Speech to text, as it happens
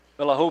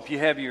Well, I hope you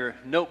have your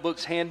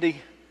notebooks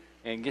handy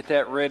and get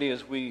that ready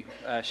as we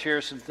share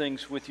some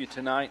things with you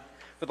tonight.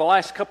 For the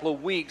last couple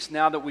of weeks,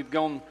 now that we've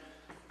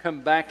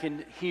come back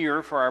in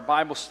here for our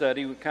Bible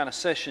study, kind of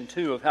session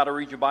 2 of how to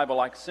read your Bible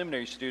like a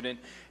seminary student.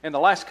 In the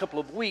last couple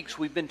of weeks,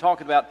 we've been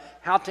talking about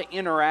how to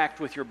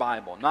interact with your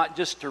Bible, not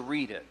just to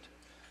read it,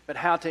 but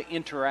how to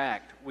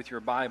interact with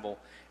your Bible.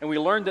 And we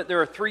learned that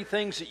there are 3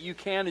 things that you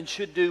can and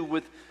should do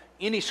with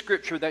any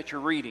scripture that you're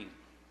reading.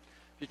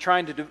 If you're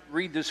trying to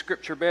read the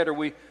scripture better,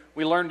 we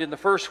learned in the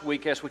first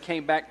week as we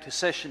came back to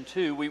session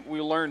 2,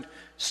 we learned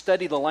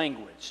study the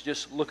language.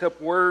 Just look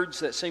up words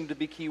that seem to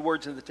be key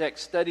words in the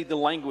text, study the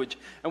language,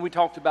 and we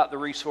talked about the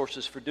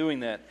resources for doing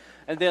that.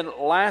 And then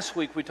last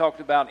week we talked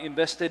about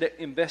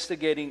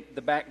investigating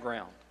the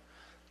background.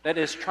 That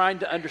is, trying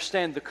to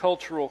understand the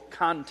cultural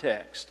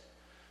context.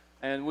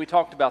 And we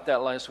talked about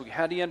that last week.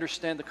 How do you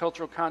understand the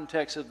cultural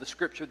context of the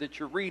scripture that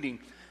you're reading?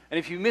 And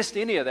if you missed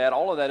any of that,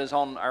 all of that is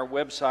on our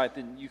website,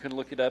 then you can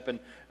look it up and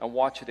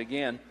watch it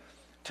again.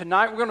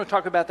 Tonight we're going to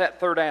talk about that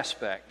third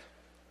aspect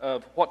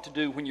of what to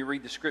do when you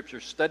read the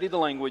scriptures. Study the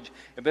language,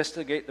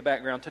 investigate the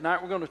background.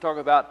 Tonight we're going to talk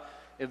about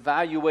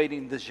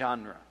evaluating the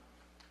genre.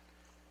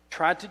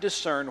 Try to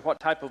discern what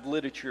type of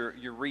literature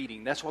you're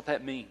reading. That's what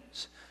that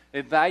means.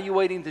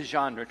 Evaluating the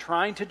genre,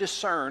 trying to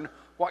discern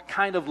what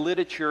kind of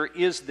literature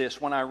is this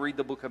when I read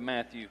the book of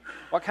Matthew?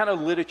 What kind of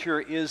literature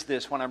is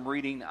this when I'm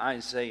reading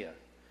Isaiah?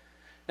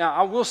 Now,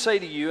 I will say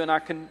to you, and I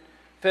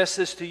confess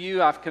this to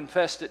you, I've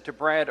confessed it to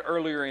Brad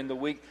earlier in the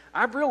week,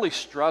 I've really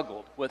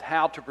struggled with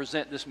how to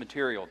present this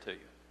material to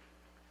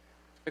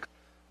you.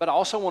 But I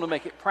also want to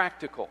make it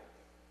practical.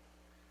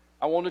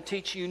 I want to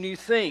teach you new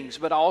things,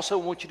 but I also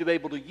want you to be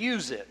able to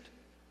use it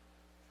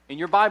in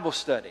your Bible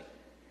study.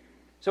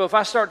 So if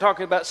I start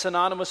talking about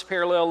synonymous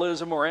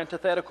parallelism or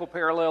antithetical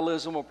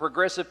parallelism or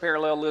progressive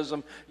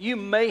parallelism, you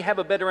may have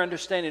a better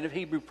understanding of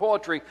Hebrew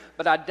poetry,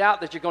 but I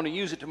doubt that you're going to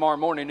use it tomorrow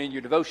morning in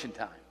your devotion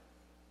time.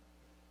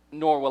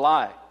 Nor will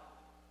I.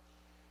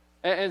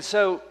 And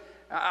so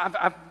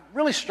I've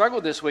really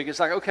struggled this week. It's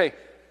like, okay,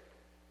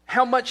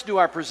 how much do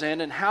I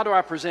present and how do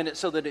I present it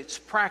so that it's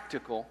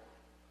practical?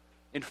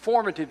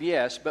 Informative,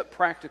 yes, but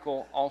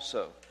practical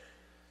also.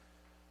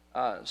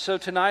 So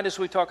tonight, as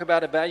we talk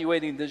about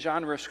evaluating the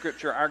genre of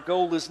Scripture, our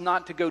goal is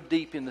not to go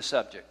deep in the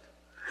subject.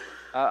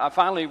 I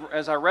finally,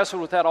 as I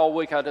wrestled with that all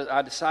week,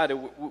 I decided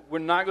we're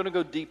not going to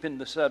go deep in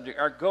the subject.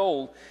 Our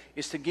goal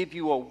is to give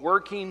you a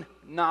working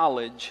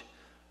knowledge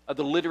of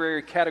the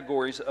literary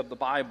categories of the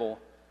Bible.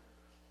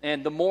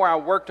 And the more I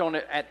worked on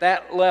it at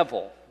that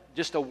level,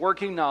 just a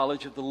working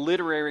knowledge of the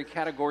literary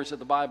categories of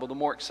the Bible, the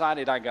more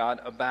excited I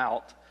got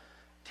about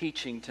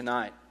teaching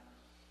tonight.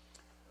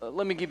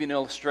 Let me give you an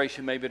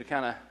illustration maybe to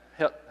kind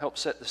of help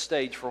set the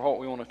stage for what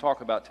we want to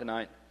talk about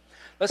tonight.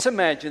 Let's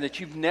imagine that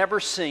you've never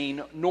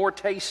seen nor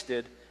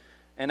tasted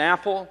an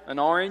apple, an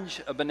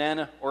orange, a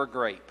banana, or a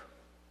grape.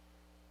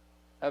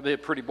 That would be a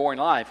pretty boring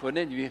life,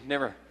 wouldn't it? You've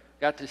never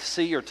got to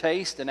see or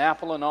taste an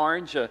apple, an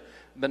orange, a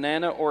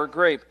banana, or a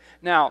grape.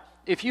 Now,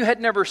 if you had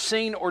never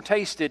seen or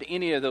tasted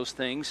any of those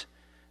things,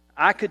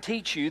 I could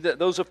teach you that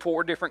those are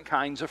 4 different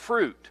kinds of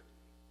fruit.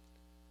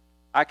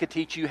 I could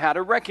teach you how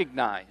to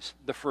recognize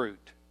the fruit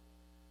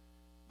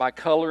by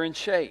color and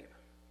shape.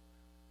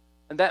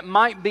 And that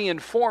might be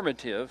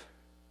informative.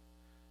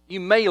 You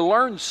may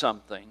learn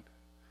something,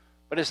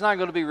 but it's not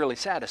going to be really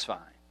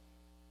satisfying.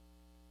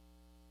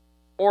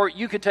 Or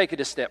you could take it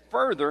a step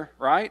further,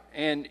 right?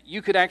 And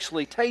you could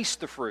actually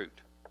taste the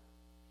fruit.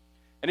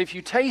 And if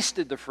you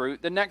tasted the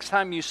fruit, the next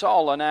time you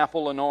saw an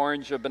apple, an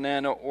orange, a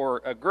banana, or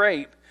a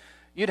grape,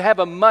 you'd have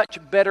a much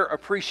better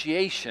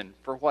appreciation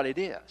for what it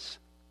is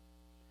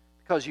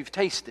because you've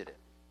tasted it.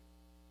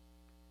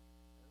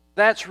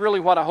 That's really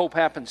what I hope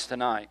happens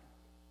tonight.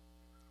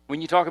 When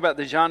you talk about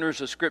the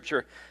genres of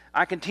Scripture,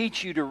 I can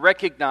teach you to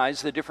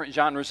recognize the different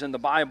genres in the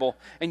Bible,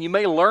 and you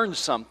may learn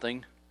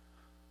something,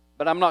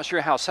 but I'm not sure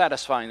how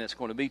satisfying that's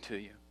going to be to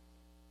you.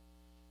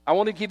 I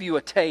want to give you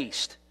a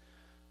taste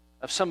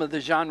of some of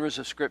the genres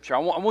of Scripture. I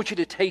want you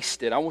to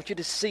taste it. I want you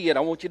to see it.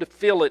 I want you to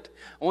feel it.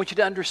 I want you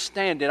to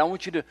understand it. I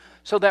want you to,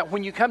 so that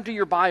when you come to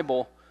your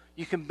Bible,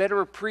 you can better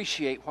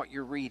appreciate what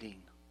you're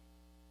reading.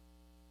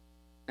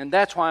 And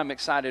that's why I'm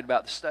excited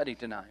about the study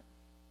tonight.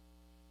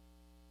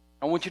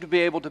 I want you to be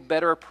able to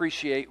better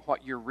appreciate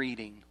what you're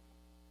reading.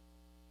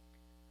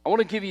 I want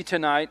to give you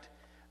tonight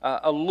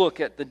a look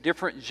at the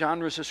different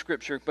genres of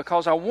Scripture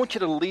because I want you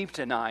to leave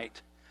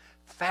tonight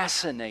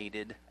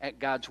fascinated at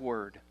God's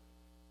Word.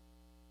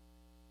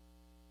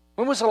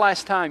 When was the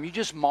last time you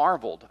just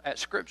marveled at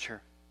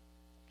Scripture?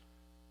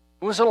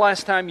 When was the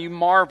last time you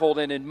marveled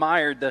and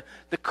admired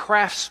the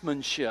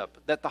craftsmanship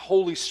that the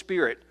Holy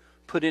Spirit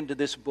put into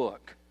this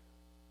book?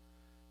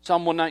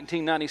 Psalm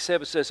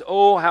 119:97 says,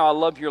 "Oh, how I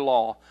love your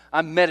law.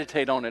 I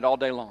meditate on it all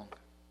day long."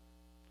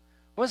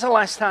 When was the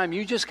last time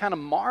you just kind of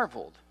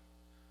marveled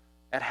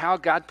at how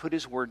God put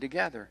His Word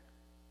together?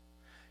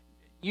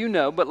 You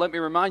know, but let me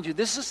remind you,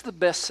 this is the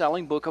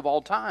best-selling book of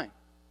all time.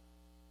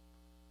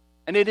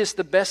 And it is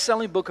the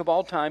best-selling book of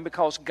all time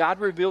because God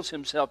reveals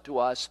Himself to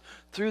us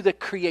through the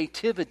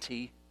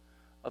creativity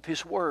of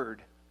His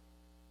Word.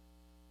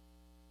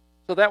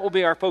 So that will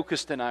be our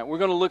focus tonight. We're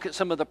going to look at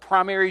some of the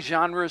primary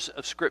genres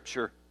of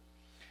Scripture.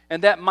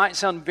 And that might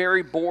sound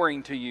very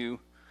boring to you.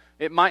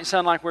 It might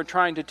sound like we're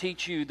trying to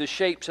teach you the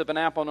shapes of an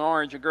apple, an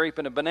orange, a grape,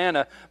 and a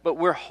banana, but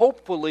we're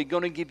hopefully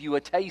going to give you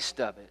a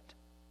taste of it.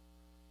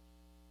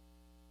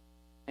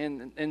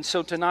 And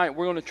so tonight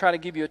we're going to try to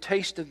give you a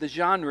taste of the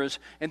genres.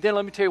 And then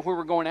let me tell you where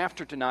we're going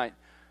after tonight.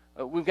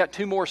 We've got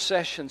 2 more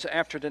sessions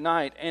after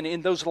tonight. And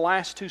in those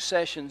last 2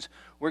 sessions,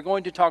 we're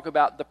going to talk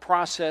about the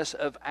process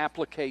of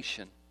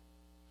application.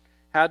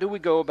 How do we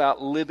go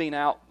about living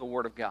out the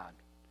Word of God?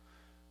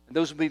 And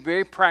those will be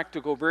very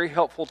practical, very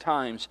helpful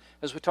times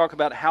as we talk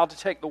about how to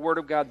take the Word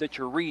of God that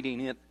you're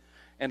reading it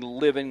and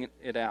living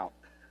it out.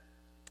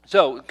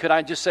 So, could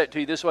I just say it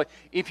to you this way?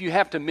 If you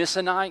have to miss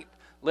a night,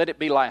 let it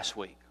be last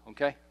week,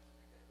 okay?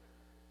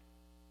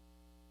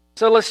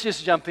 So let's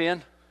just jump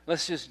in.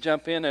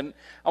 And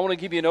I want to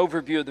give you an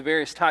overview of the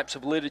various types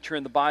of literature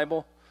in the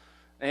Bible.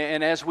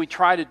 And as we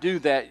try to do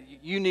that,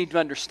 you need to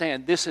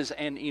understand this is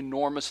an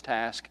enormous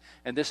task.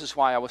 And this is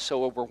why I was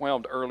so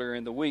overwhelmed earlier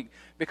in the week.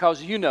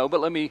 Because you know, but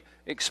let me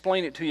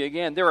explain it to you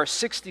again. There are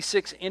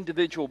 66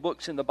 individual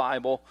books in the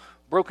Bible,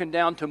 broken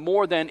down to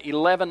more than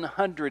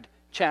 1,100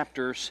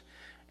 chapters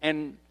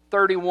and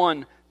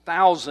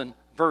 31,000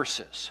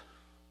 verses.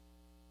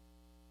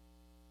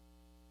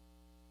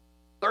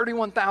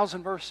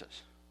 31,000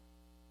 verses.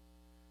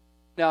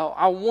 Now,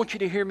 I want you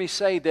to hear me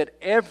say that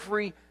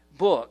every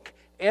book,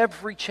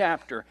 every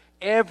chapter,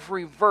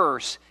 every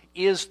verse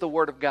is the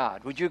Word of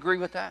God. Would you agree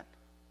with that?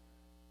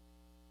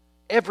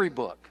 Every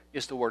book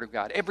is the Word of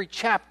God. Every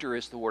chapter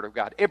is the Word of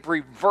God.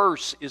 Every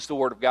verse is the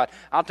Word of God.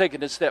 I'll take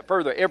it a step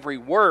further. Every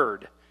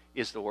word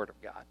is the Word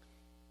of God.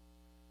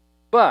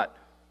 But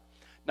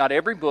not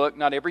every book,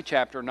 not every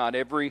chapter, not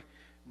every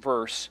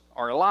verse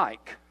are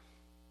alike.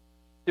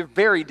 They're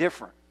very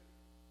different.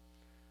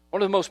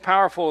 One of the most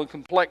powerful and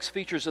complex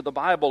features of the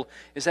Bible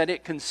is that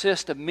it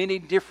consists of many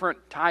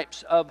different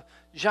types of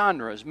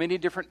genres, many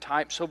different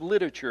types of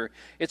literature.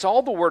 It's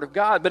all the Word of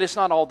God, but it's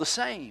not all the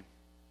same.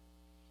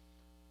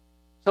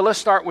 So let's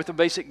start with the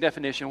basic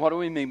definition. What do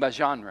we mean by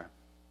genre?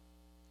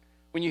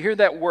 When you hear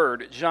that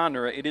word,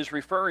 genre, it is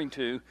referring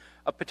to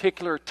a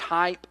particular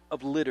type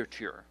of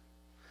literature.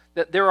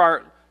 That there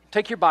are,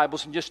 take your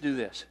Bibles and just do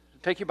this.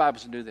 Take your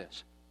Bibles and do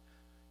this.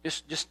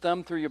 Just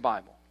thumb through your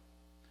Bible.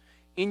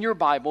 In your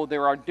Bible,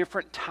 there are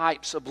different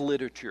types of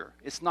literature.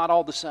 It's not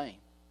all the same.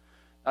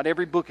 Not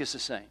every book is the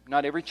same.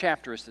 Not every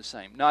chapter is the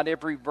same. Not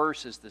every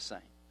verse is the same.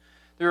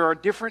 There are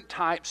different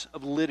types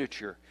of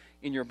literature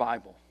in your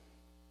Bible.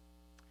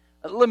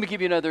 Let me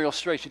give you another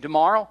illustration.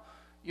 Tomorrow,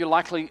 you'll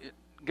likely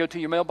go to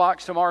your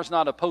mailbox. Tomorrow's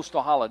not a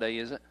postal holiday,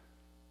 is it?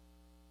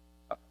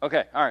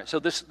 Okay, all right. So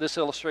this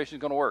illustration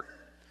is going to work.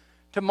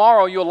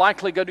 Tomorrow, you'll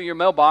likely go to your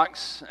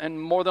mailbox,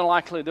 and more than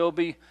likely, there'll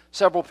be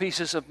several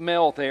pieces of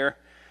mail there.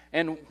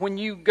 And when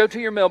you go to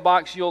your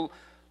mailbox, you'll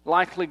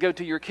likely go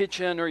to your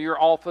kitchen or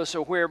your office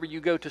or wherever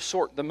you go to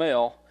sort the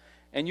mail.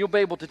 And you'll be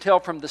able to tell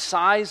from the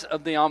size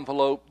of the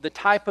envelope, the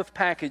type of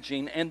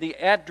packaging, and the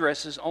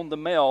addresses on the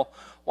mail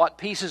what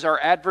pieces are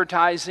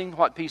advertising,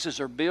 what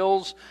pieces are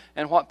bills,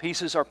 and what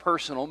pieces are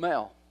personal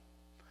mail.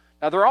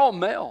 Now, they're all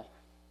mail.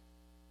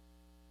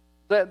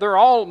 They're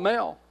all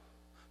mail,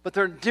 but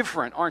they're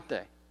different, aren't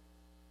they?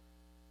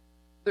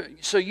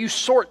 So you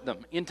sort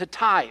them into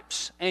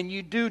types, and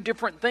you do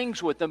different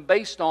things with them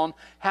based on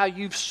how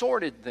you've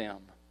sorted them.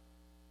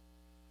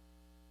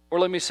 Or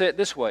let me say it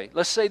this way.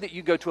 Let's say that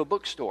you go to a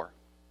bookstore,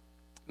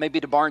 maybe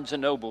to Barnes &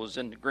 Noble's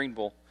in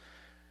Greenville,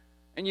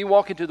 and you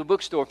walk into the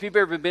bookstore. If you've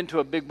ever been to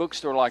a big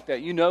bookstore like that,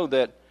 you know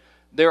that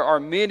there are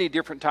many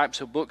different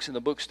types of books in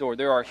the bookstore.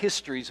 There are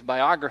histories,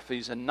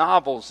 biographies, and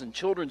novels, and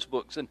children's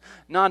books, and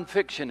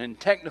nonfiction, and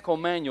technical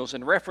manuals,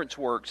 and reference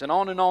works, and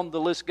on the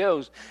list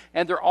goes.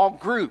 And they're all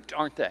grouped,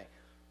 aren't they?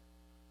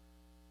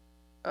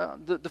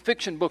 The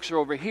fiction books are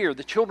over here.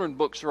 The children's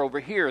books are over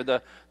here.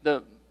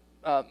 The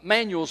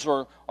manuals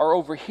are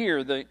over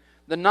here. The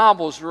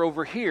novels are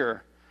over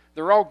here.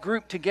 They're all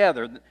grouped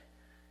together.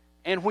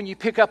 And when you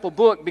pick up a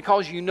book,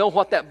 because you know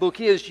what that book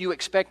is, you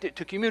expect it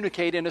to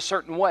communicate in a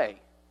certain way.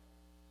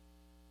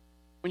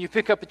 When you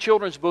pick up a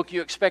children's book,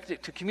 you expect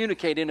it to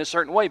communicate in a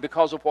certain way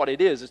because of what it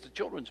is. It's a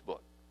children's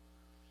book.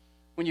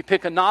 When you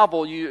pick a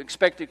novel, you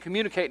expect it to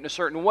communicate in a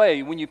certain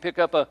way. When you pick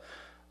up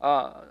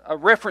a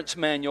reference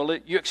manual,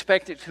 you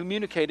expect it to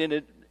communicate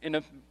in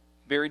a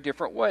very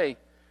different way.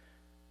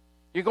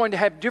 You're going to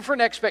have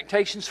different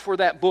expectations for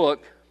that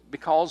book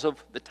because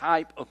of the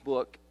type of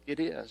book it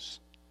is.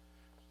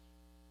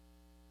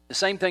 The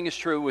same thing is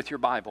true with your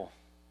Bible.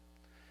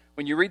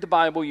 When you read the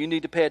Bible, you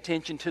need to pay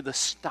attention to the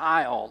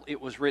style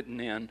it was written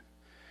in,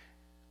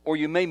 or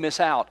you may miss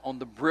out on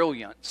the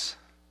brilliance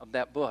of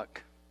that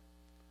book.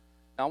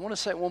 Now, I want to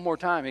say it one more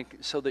time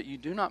so that you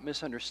do not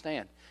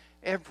misunderstand.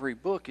 Every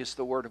book is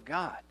the Word of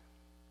God.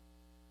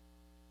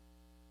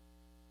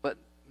 But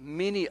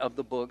many of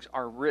the books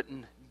are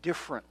written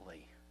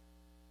differently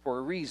for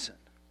a reason.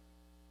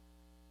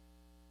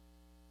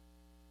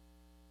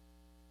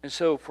 And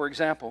so, for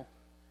example,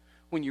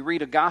 when you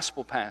read a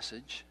gospel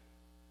passage,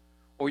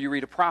 or you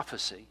read a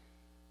prophecy,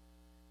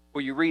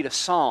 or you read a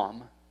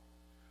psalm,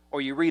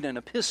 or you read an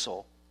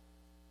epistle,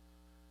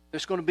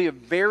 there's going to be a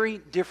very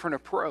different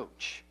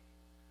approach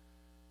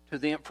to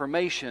the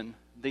information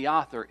the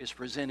author is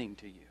presenting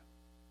to you.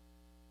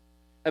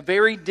 A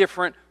very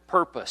different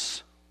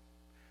purpose.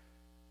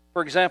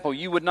 For example,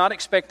 you would not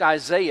expect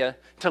Isaiah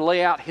to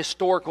lay out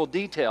historical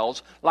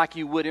details like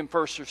you would in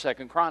 1st or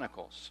 2nd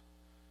Chronicles.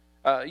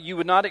 You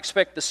would not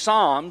expect the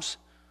Psalms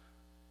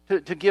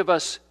to give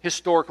us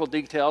historical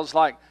details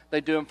like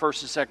they do in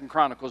 1st and 2nd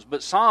Chronicles.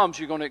 But Psalms,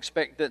 you're going to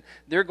expect that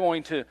they're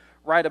going to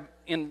write a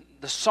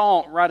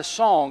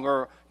song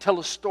or tell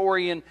a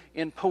story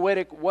in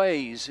poetic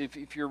ways.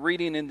 If you're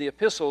reading in the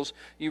epistles,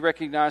 you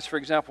recognize, for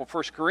example,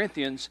 1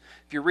 Corinthians,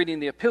 if you're reading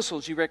the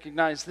epistles, you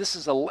recognize this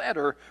is a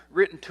letter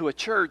written to a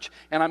church,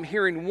 and I'm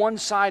hearing one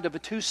side of a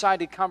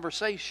two-sided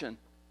conversation.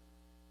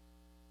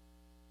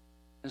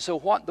 And so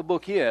what the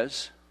book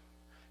is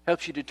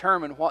helps you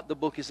determine what the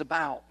book is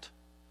about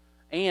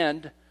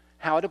and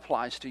how it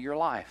applies to your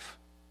life.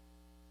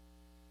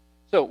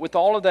 So with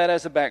all of that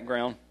as a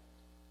background,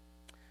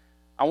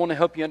 I want to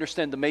help you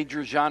understand the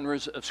major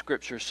genres of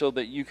Scripture so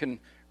that you can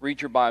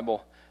read your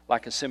Bible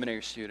like a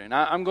seminary student.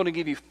 I'm going to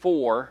give you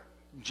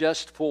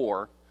just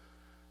four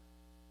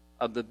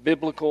of the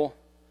biblical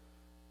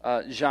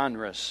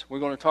genres. We're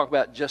going to talk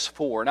about just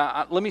four.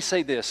 Now, let me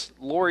say this.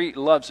 Lori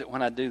loves it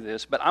when I do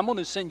this, but I'm going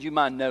to send you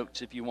my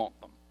notes if you want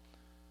them.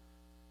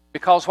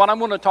 Because what I'm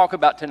going to talk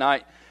about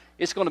tonight,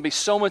 it's going to be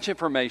so much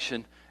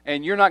information,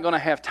 and you're not going to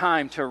have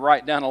time to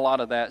write down a lot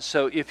of that.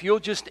 So if you'll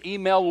just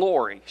email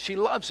Lori, she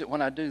loves it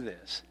when I do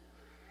this.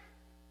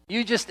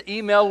 You just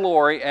email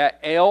Lori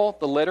at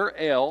the letter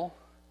L,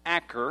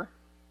 Acker,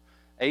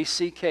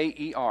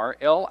 A-C-K-E-R,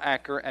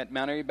 Lacker at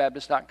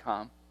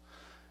MountAiryBaptist.com,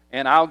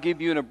 and I'll give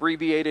you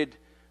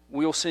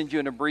we'll send you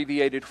an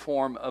abbreviated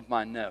form of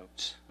my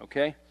notes,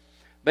 okay?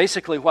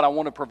 Basically, what I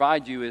want to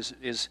provide you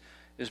is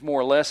more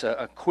or less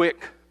a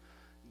quick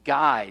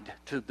guide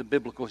to the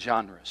biblical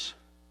genres.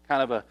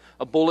 Kind of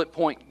a bullet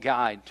point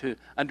guide to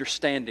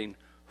understanding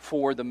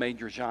for the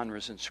major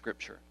genres in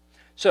Scripture.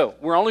 So,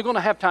 we're only going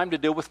to have time to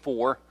deal with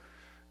four.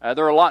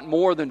 There are a lot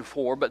more than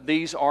four, but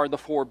these are the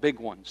four big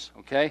ones,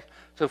 okay?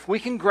 So if we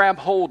can grab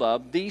hold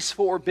of these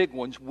four big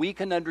ones, we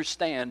can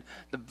understand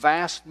the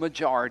vast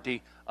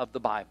majority of the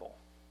Bible.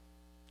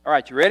 All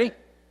right, you ready?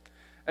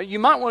 You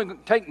might want to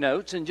take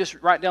notes and just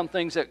write down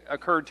things that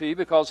occurred to you,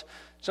 because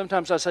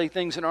sometimes I say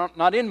things that are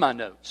not in my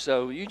notes.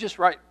 So you just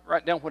write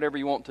down whatever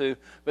you want to,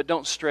 but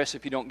don't stress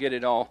if you don't get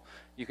it all.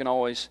 You can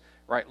always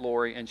write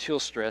Lori, and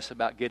she'll stress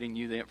about getting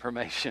you the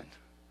information.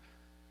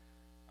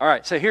 All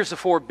right, so here's the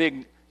four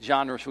big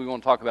genres we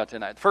want to talk about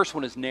tonight. The first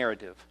one is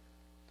narrative.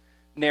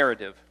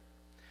 Narrative.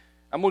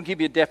 I'm going to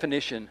give you a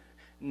definition.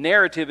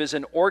 Narrative is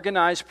an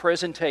organized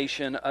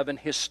presentation of an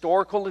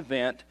historical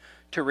event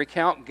to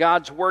recount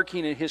God's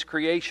working in His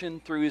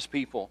creation through His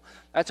people.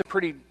 That's a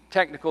pretty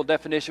technical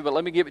definition, but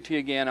let me give it to you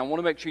again. I want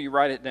to make sure you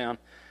write it down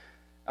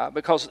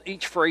because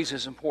each phrase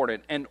is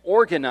important. An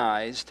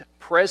organized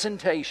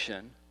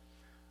presentation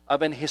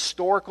of an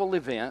historical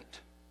event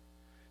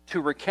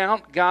to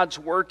recount God's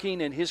working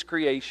in His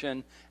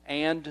creation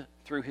and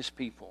through His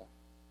people.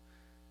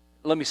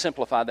 Let me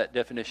simplify that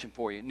definition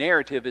for you.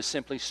 Narrative is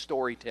simply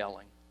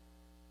storytelling.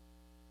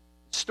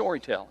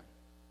 Storytelling.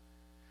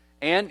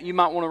 And you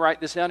might want to write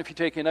this down if you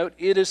take a note.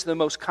 It is the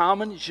most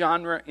common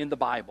genre in the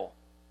Bible.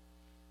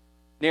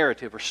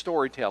 Narrative or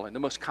storytelling, the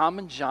most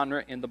common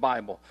genre in the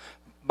Bible.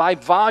 By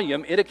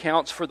volume, it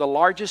accounts for the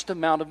largest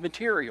amount of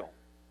material.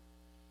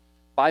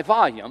 By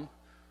volume,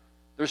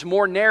 there's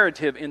more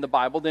narrative in the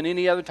Bible than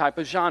any other type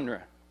of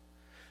genre.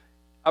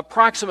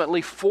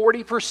 Approximately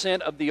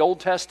 40% of the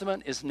Old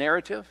Testament is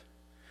narrative,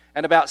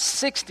 and about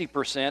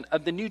 60%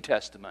 of the New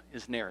Testament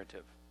is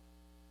narrative.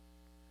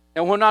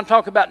 Now, when I'm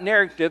talking about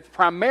narrative,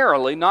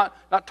 primarily, not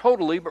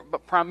totally,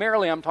 but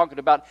primarily I'm talking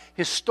about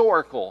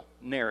historical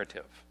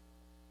narrative.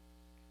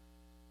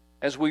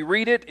 As we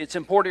read it, it's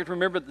important to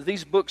remember that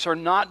these books are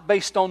not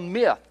based on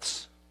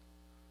myths.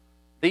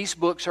 These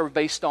books are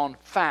based on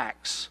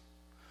facts.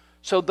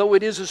 So though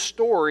it is a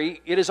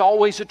story, it is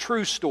always a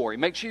true story.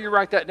 Make sure you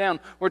write that down.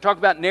 We're talking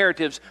about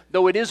narratives.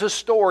 Though it is a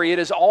story, it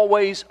is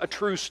always a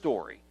true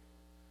story.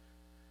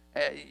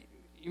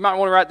 You might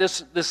want to write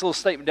this little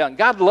statement down.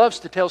 God loves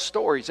to tell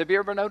stories. Have you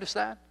ever noticed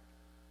that?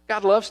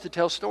 God loves to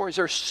tell stories.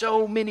 There are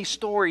so many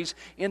stories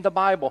in the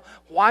Bible.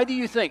 Why do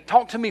you think?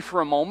 Talk to me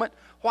for a moment.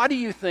 Why do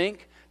you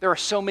think there are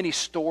so many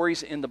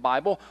stories in the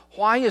Bible?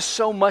 Why is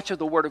so much of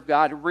the Word of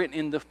God written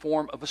in the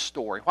form of a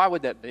story? Why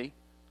would that be?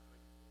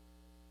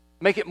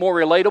 Make it more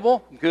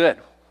relatable? Good.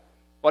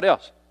 What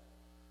else?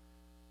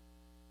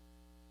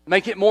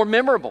 Make it more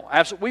memorable.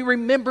 Absolutely. We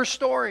remember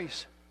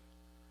stories.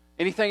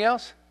 Anything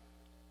else?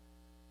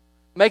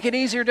 Make it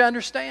easier to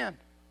understand.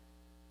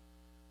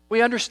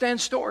 We understand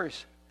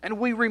stories, and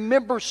we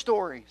remember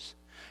stories.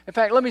 In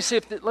fact, let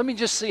me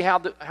just see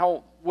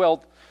how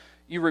well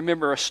you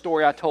remember a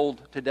story I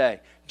told today.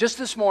 Just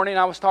this morning,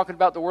 I was talking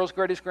about the world's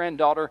greatest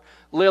granddaughter,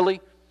 Lily.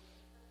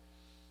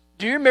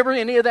 Do you remember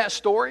any of that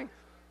story?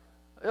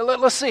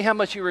 Let's see how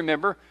much you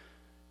remember.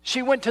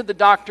 She went to the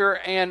doctor,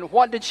 and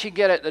what did she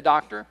get at the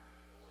doctor?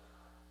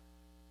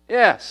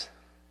 Yes.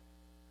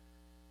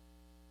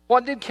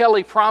 What did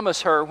Kelly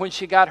promise her when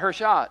she got her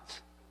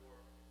shots?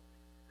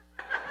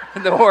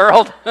 The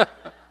world.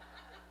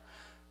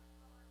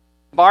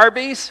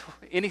 Barbies?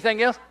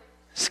 Anything else?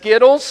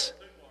 Skittles?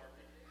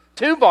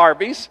 2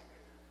 Barbies.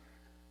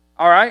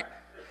 All right.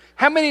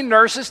 How many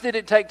nurses did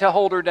it take to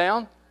hold her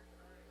down?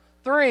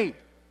 3.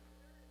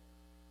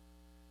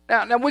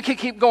 Now we could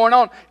keep going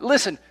on.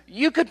 Listen,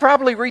 you could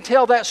probably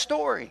retell that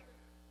story.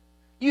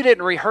 You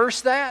didn't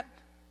rehearse that.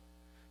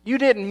 You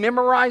didn't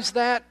memorize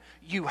that.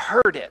 You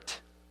heard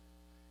it,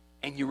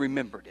 and you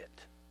remembered it.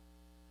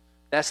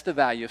 That's the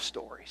value of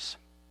stories.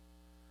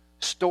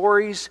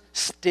 Stories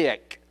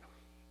stick.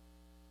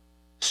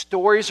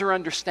 Stories are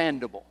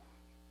understandable.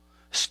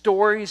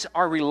 Stories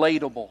are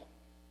relatable.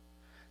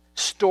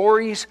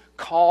 Stories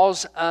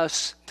cause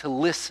us to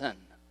listen.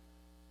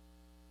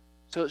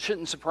 So it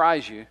shouldn't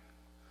surprise you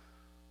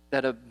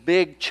that a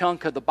big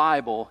chunk of the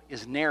Bible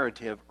is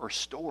narrative or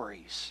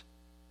stories.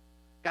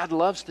 God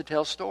loves to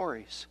tell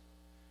stories.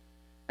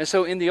 And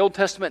so in the Old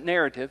Testament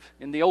narrative,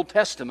 in the Old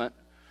Testament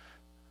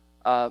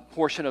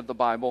portion of the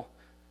Bible,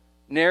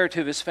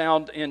 narrative is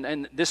found in,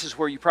 and this is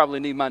where you probably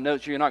need my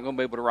notes. You're not going to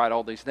be able to write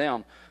all these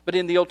down. But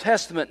in the Old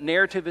Testament,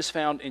 narrative is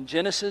found in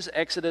Genesis,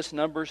 Exodus,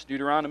 Numbers,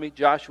 Deuteronomy,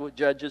 Joshua,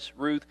 Judges,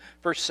 Ruth,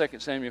 1st,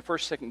 2nd Samuel,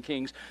 1st, 2nd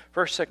Kings,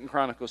 1st, 2nd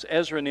Chronicles,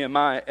 Ezra,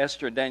 Nehemiah,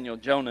 Esther, Daniel,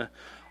 Jonah.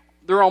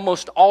 They're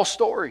almost all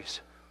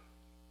stories.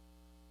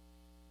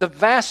 The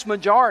vast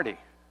majority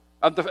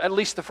of at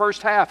least the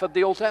first half of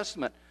the Old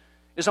Testament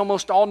is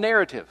almost all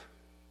narrative.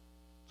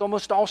 It's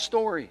almost all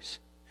stories.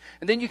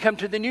 And then you come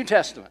to the New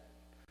Testament.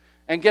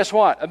 And guess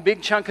what? A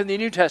big chunk of the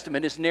New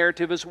Testament is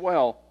narrative as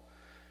well.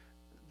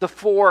 The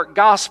 4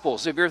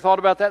 Gospels, have you ever thought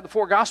about that? The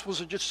 4 Gospels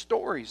are just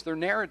stories. They're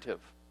narrative.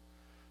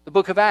 The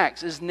book of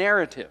Acts is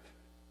narrative.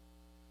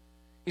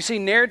 You see,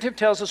 narrative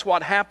tells us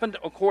what happened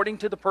according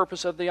to the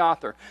purpose of the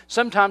author.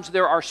 Sometimes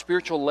there are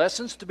spiritual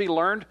lessons to be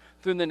learned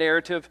through the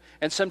narrative,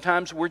 and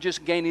sometimes we're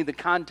just gaining the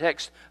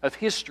context of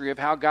history of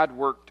how God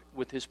worked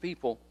with His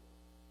people.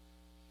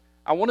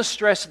 I want to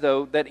stress,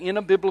 though, that in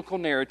a biblical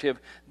narrative,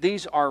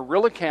 these are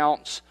real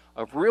accounts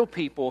of real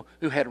people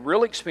who had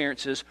real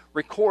experiences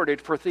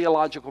recorded for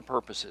theological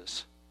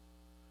purposes.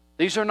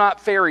 These are not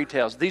fairy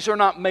tales. These are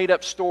not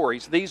made-up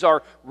stories. These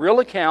are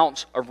real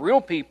accounts of real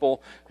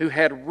people who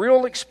had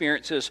real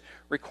experiences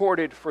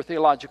recorded for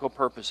theological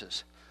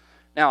purposes.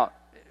 Now,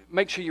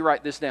 make sure you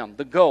write this down.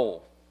 The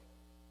goal.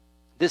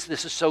 This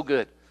is so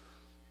good.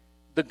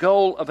 The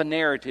goal of a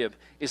narrative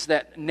is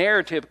that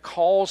narrative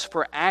calls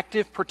for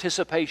active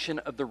participation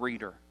of the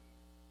reader.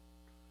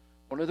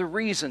 One of the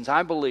reasons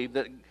I believe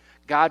that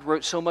God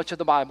wrote so much of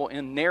the Bible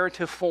in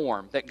narrative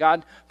form, that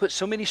God put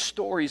so many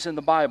stories in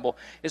the Bible,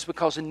 is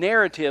because a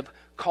narrative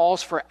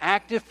calls for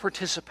active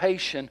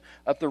participation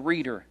of the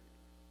reader.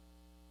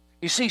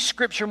 You see,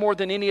 Scripture, more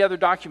than any other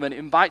document,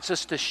 invites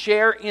us to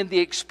share in the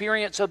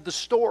experience of the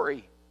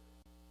story.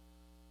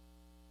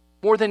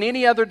 More than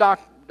any other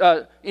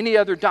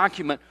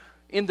document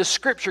in the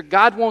Scripture,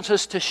 God wants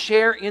us to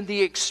share in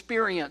the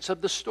experience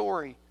of the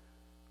story.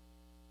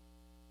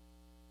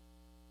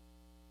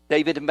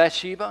 David and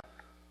Bathsheba.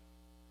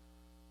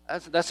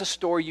 That's a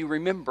story you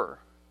remember.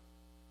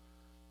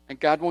 And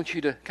God wants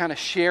you to kind of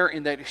share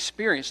in that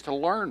experience, to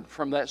learn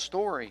from that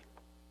story.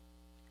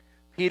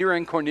 Peter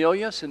and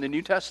Cornelius in the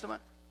New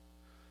Testament,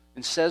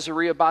 in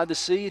Caesarea by the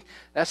sea,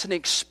 that's an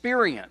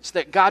experience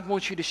that God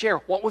wants you to share.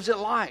 What was it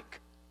like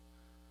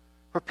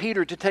for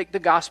Peter to take the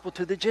gospel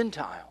to the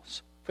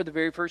Gentiles for the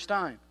very first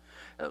time?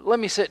 Let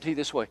me say it to you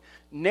this way.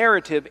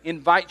 Narrative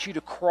invites you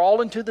to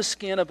crawl into the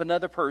skin of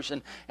another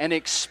person and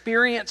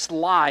experience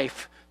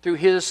life through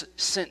his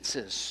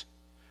senses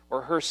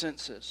or her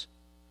senses.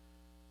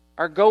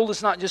 Our goal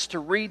is not just to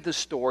read the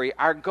story.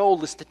 Our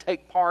goal is to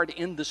take part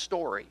in the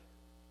story.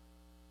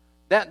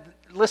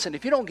 Listen,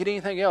 if you don't get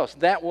anything else,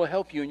 that will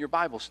help you in your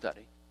Bible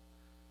study.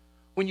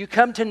 When you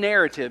come to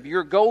narrative,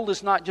 your goal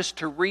is not just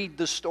to read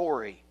the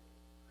story.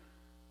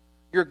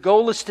 Your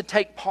goal is to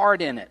take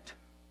part in it.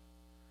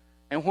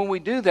 And when we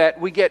do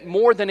that, we get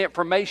more than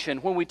information.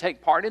 When we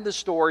take part in the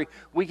story,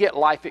 we get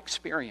life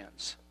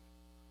experience.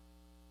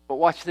 But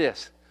watch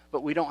this.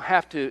 But we don't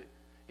have to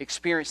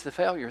experience the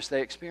failures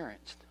they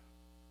experienced.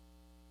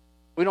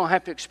 We don't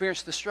have to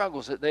experience the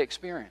struggles that they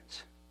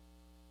experienced.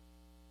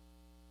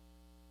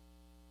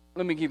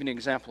 Let me give you an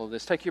example of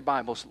this. Take your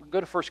Bibles. Go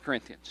to 1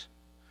 Corinthians.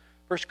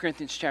 1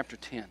 Corinthians chapter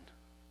 10.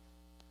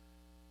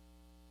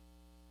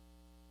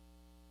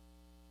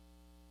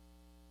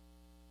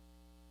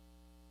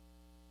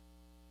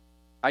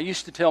 I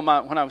used to tell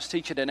when I was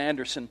teaching at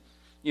Anderson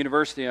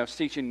University, I was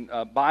teaching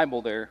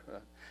Bible there.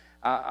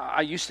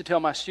 I used to tell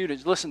my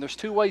students, listen, there's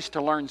 2 ways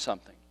to learn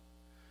something.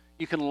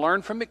 You can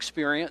learn from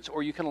experience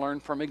or you can learn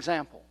from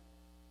example.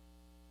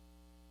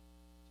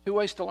 2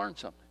 ways to learn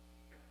something.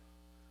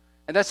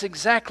 And that's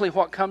exactly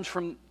what comes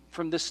from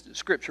this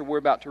scripture we're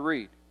about to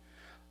read.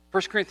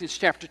 1 Corinthians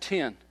chapter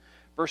 10,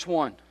 verse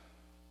 1.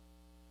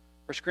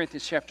 1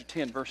 Corinthians chapter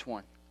 10, verse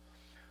 1.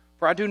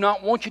 For I do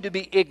not want you to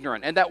be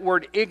ignorant. And that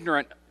word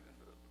ignorant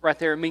right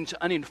there means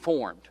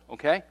uninformed,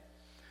 okay?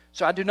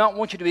 So I do not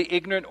want you to be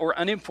ignorant or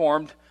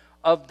uninformed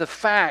of the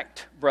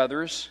fact,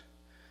 brothers,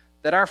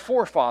 that our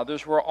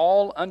forefathers were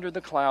all under the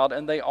cloud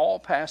and they all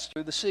passed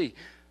through the sea.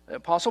 The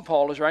Apostle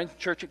Paul is writing to the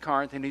church at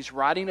Corinth, and he's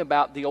writing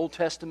about the Old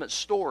Testament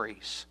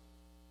stories.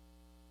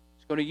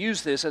 He's going to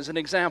use this as an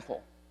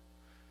example.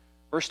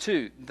 Verse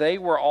 2, they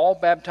were all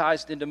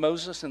baptized into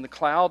Moses in the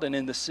cloud and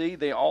in the sea.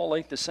 They all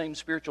ate the same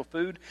spiritual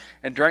food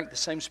and drank the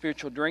same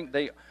spiritual drink.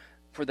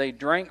 For they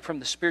drank from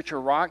the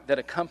spiritual rock that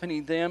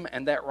accompanied them,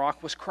 and that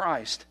rock was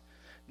Christ.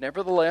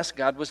 Nevertheless,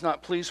 God was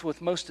not pleased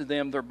with most of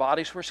them. Their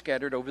bodies were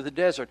scattered over the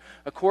desert.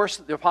 Of course,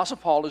 the Apostle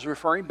Paul is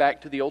referring back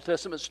to the Old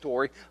Testament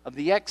story of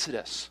the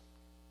Exodus.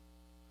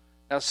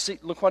 Now, see,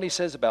 look what he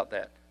says about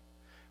that.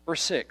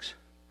 Verse 6.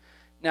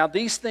 Now,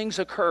 these things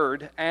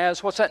occurred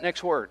as, what's that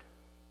next word?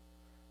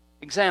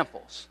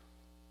 Examples.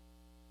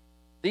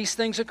 These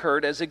things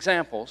occurred as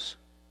examples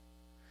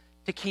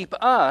to keep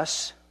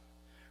us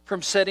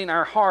from setting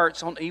our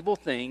hearts on evil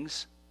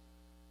things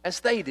as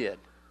they did.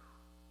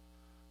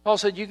 Paul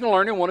said you can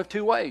learn in one of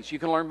two ways. You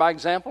can learn by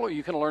example, or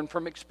you can learn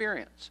from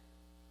experience.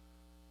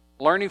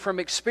 Learning from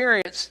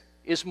experience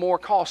is more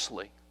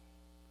costly.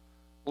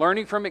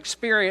 Learning from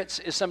experience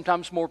is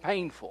sometimes more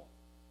painful.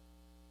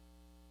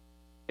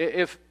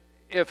 If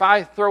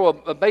I throw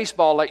a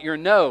baseball at your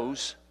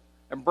nose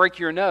and break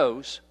your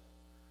nose,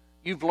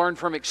 you've learned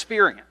from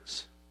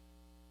experience.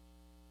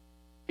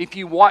 If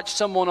you watch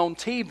someone on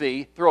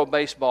TV throw a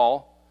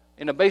baseball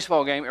in a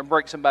baseball game and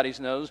break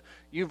somebody's nose,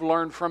 you've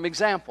learned from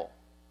example.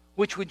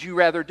 Which would you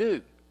rather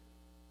do?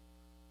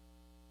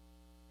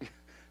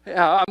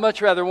 I'd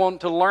much rather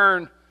want to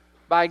learn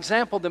by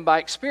example than by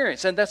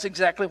experience. And that's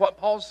exactly what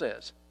Paul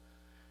says.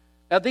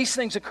 Now, these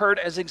things occurred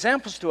as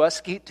examples to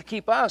us to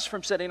keep us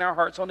from setting our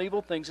hearts on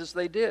evil things as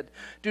they did.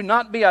 Do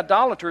not be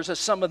idolaters as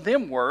some of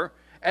them were.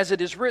 As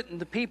it is written,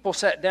 the people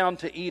sat down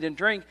to eat and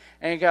drink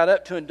and got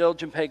up to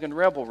indulge in pagan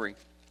revelry.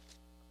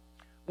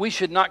 We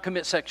should not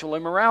commit sexual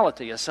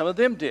immorality as some of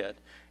them did.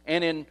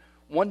 And in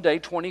one day,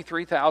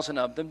 23,000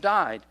 of them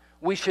died.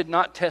 We should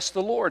not test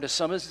the Lord as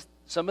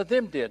some of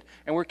them did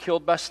and were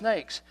killed by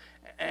snakes.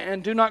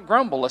 And do not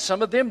grumble as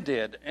some of them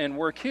did and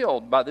were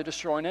killed by the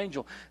destroying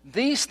angel.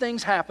 These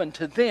things happened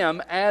to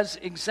them as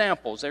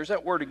examples. There's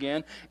that word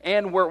again.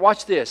 And were,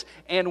 watch this,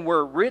 and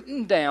were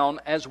written down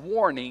as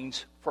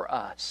warnings for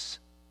us.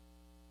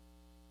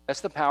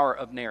 That's the power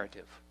of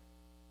narrative.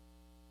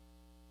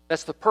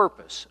 That's the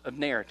purpose of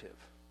narrative.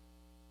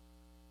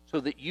 So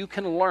that you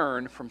can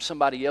learn from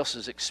somebody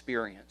else's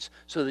experience.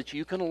 So that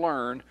you can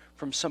learn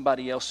from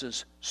somebody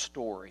else's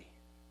story.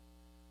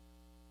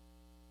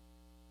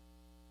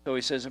 So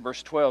he says in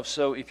verse 12,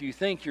 so if you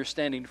think you're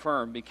standing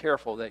firm, be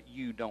careful that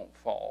you don't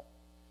fall.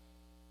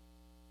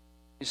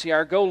 You see,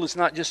 our goal is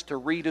not just to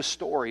read a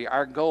story.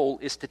 Our goal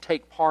is to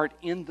take part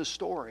in the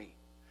story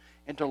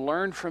and to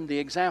learn from the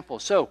example.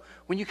 So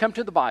when you come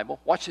to the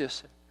Bible, watch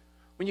this.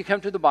 When you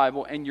come to the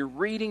Bible and you're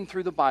reading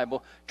through the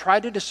Bible,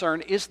 try to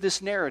discern, is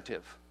this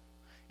narrative?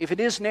 If it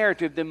is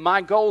narrative, then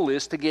my goal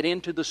is to get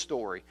into the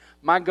story.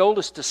 My goal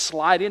is to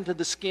slide into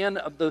the skin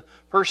of the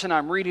person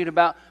I'm reading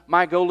about.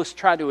 My goal is to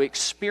try to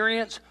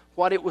experience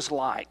what it was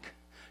like.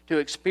 To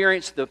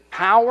experience the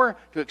power,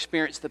 to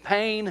experience the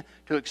pain,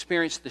 to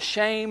experience the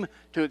shame,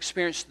 to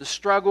experience the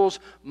struggles.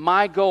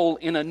 My goal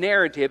in a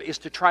narrative is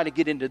to try to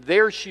get into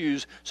their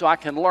shoes so I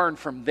can learn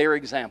from their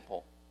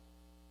example.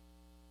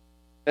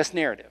 That's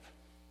narrative.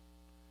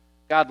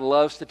 God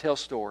loves to tell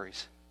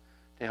stories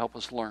to help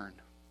us learn.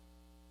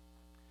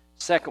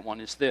 Second one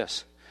is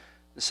this.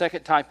 The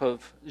second type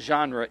of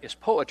genre is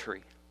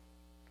poetry.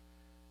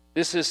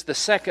 This is the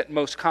second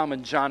most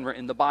common genre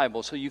in the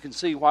Bible, so you can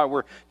see why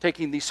we're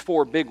taking these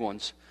four big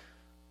ones.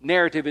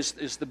 Narrative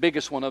is the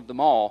biggest one of them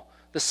all.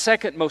 The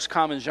second most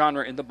common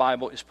genre in the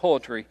Bible is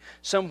poetry.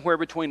 Somewhere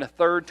between a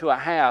third to a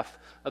half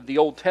of the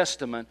Old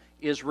Testament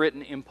is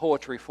written in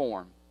poetry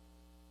form.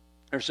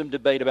 There's some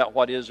debate about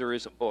what is or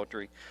isn't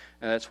poetry,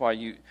 and that's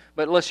why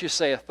but let's just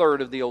say a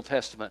third of the Old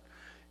Testament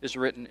is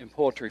written in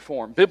poetry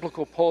form.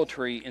 Biblical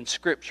poetry in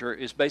Scripture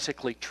is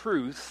basically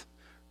truth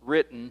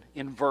written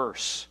in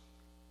verse.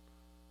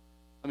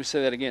 Let me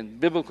say that again.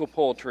 Biblical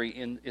poetry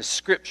is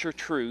Scripture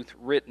truth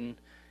written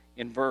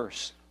in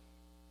verse.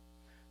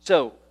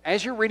 So,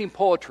 as you're reading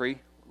poetry,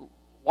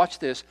 watch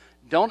this.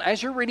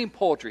 As you're reading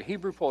poetry,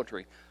 Hebrew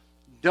poetry,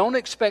 don't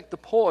expect the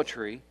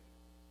poetry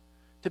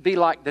to be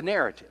like the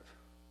narrative.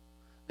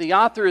 The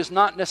author is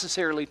not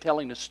necessarily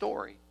telling a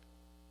story.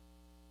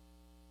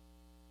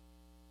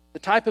 The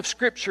type of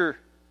Scripture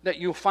that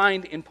you'll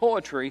find in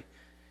poetry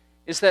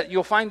is that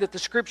you'll find that the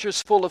Scripture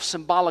is full of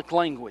symbolic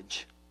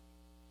language.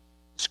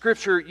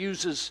 Scripture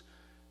uses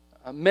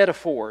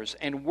metaphors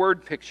and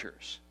word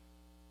pictures.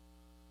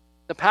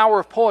 The power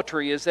of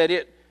poetry is that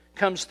it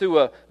comes through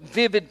a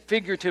vivid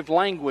figurative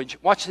language.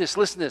 Watch this,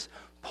 listen to this.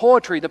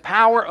 Poetry, the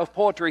power of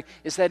poetry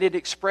is that it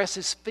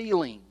expresses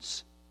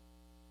feelings.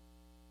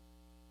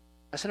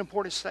 That's an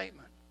important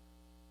statement.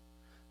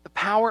 The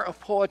power of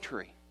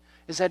poetry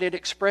is that it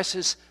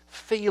expresses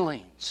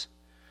feelings.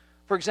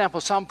 For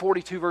example, Psalm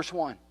 42, verse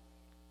 1.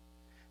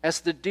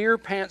 As the deer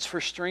pants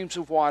for streams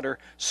of water,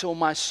 so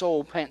my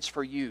soul pants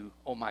for you,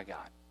 oh my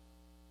God.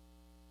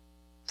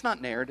 It's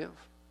not narrative.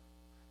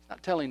 It's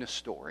not telling a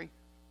story.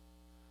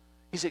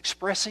 He's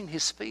expressing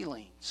his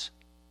feelings.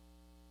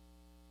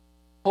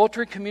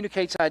 Poetry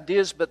communicates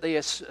ideas, but they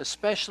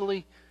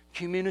especially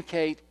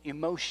communicate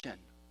emotion.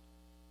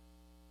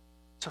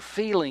 So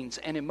feelings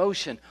and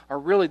emotion are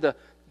really the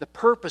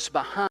purpose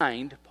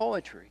behind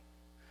poetry.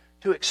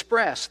 To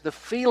express the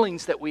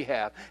feelings that we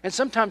have. And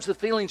sometimes the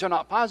feelings are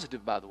not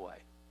positive, by the way.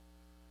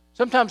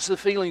 Sometimes the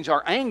feelings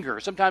are anger.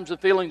 Sometimes the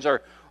feelings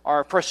are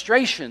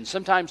frustration.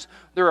 Sometimes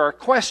there are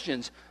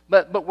questions.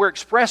 But we're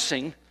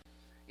expressing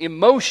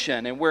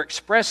emotion and we're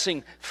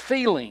expressing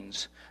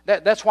feelings.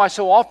 That's why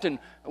so often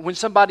when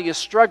somebody is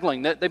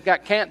struggling, that they've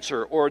got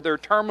cancer or they're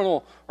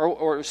terminal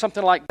or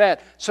something like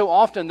that, so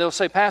often they'll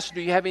say, Pastor,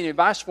 do you have any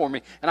advice for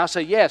me? And I'll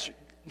say, yes,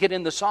 get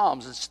in the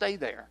Psalms and stay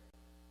there.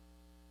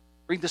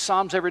 Read the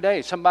Psalms every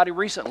day. Somebody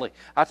recently,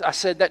 I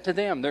said that to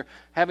them. They're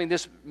having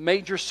this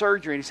major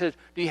surgery. And he said,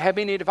 do you have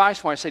any advice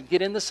for me? I said,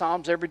 get in the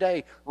Psalms every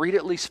day. Read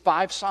at least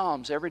 5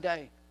 Psalms every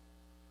day.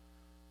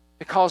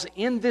 Because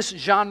in this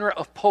genre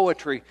of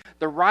poetry,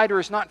 the writer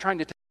is not trying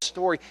to tell a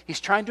story.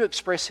 He's trying to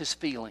express his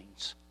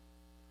feelings.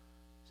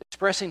 He's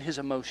expressing his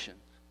emotions.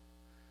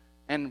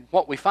 And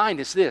what we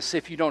find is this,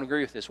 if you don't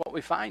agree with this, what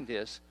we find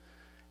is,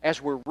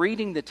 as we're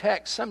reading the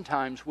text,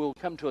 sometimes we'll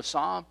come to a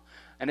psalm,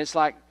 and it's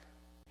like,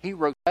 he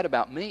wrote that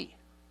about me.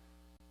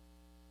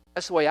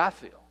 That's the way I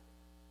feel.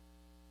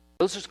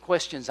 Those are the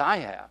questions I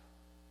have.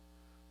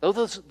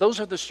 Those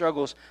are the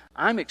struggles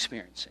I'm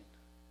experiencing.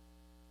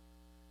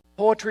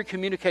 Poetry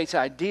communicates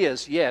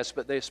ideas, yes,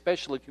 but they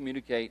especially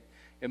communicate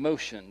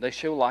emotion. They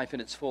show life in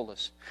its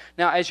fullest.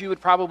 Now, as you would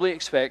probably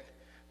expect,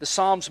 the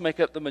Psalms make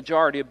up the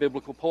majority of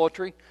biblical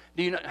poetry.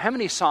 Do you know how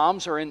many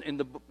Psalms are in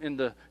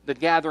the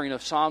gathering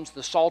of Psalms,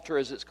 the Psalter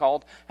as it's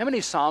called? How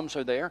many Psalms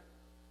are there?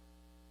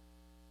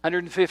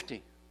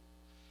 150.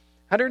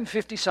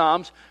 150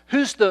 Psalms.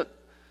 Who's the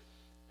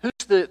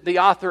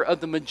author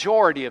of the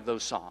majority of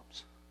those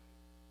Psalms?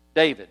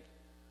 David.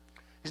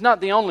 He's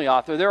not the only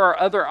author. There are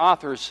other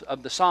authors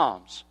of the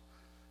Psalms.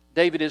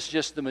 David is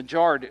just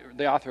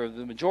the author of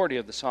the majority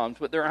of the Psalms,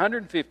 but there are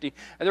 150,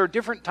 and there are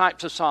different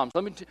types of Psalms.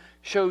 Let me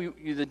show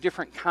you the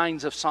different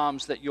kinds of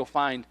Psalms that you'll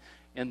find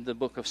in the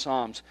book of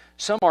Psalms.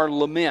 Some are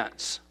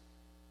laments,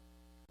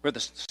 where the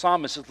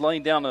psalmist is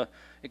laying down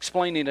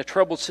explaining a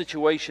troubled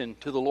situation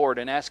to the Lord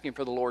and asking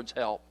for the Lord's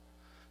help.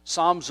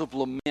 Psalms of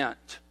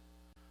lament.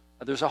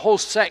 There's a whole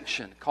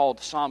section called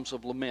Psalms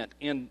of lament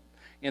in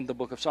the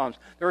book of Psalms.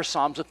 There are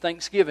Psalms of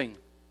thanksgiving.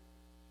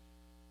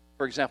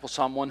 For example,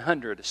 Psalm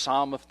 100, a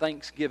psalm of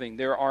thanksgiving.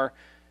 There are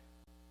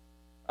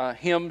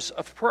hymns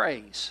of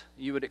praise.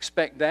 You would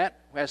expect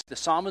that as the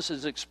psalmist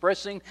is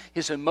expressing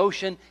his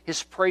emotion,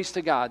 his praise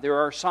to God. There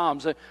are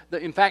psalms.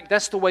 In fact,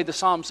 that's the way the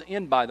Psalms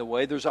end, by the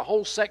way. There's a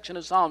whole section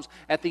of Psalms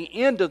at the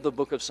end of the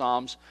book of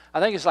Psalms. I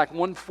think it's like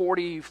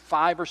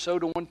 145 or so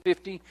to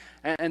 150.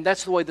 And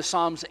that's the way the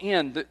Psalms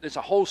end. There's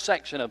a whole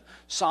section of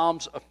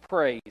Psalms of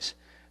praise.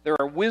 There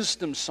are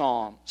wisdom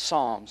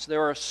psalms.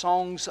 There are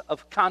songs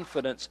of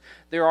confidence.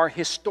 There are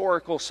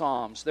historical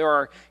psalms. There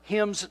are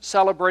hymns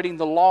celebrating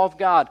the law of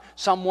God.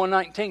 Psalm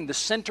 119, the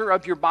center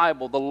of your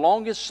Bible, the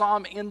longest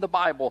psalm in the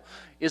Bible,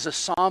 is a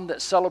psalm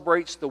that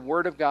celebrates the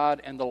Word of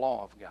God and the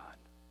law of God.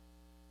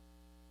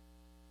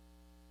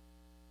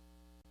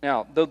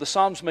 Now, though the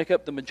Psalms make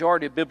up the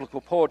majority of biblical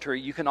poetry,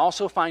 you can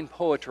also find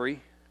poetry,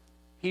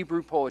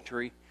 Hebrew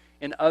poetry,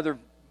 in other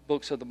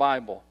books of the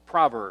Bible.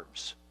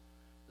 Proverbs,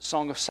 the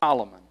Song of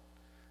Solomon,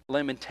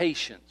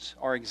 Lamentations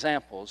are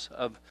examples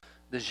of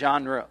the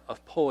genre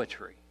of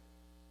poetry.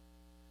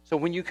 So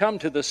when you come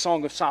to the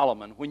Song of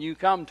Solomon, when you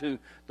come to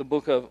the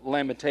book of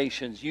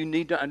Lamentations, you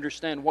need to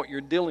understand what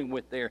you're dealing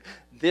with there.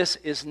 This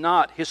is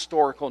not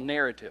historical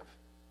narrative.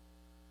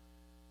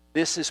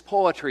 This is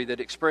poetry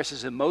that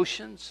expresses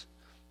emotions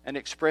and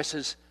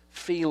expresses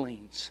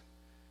feelings.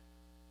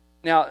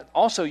 Now,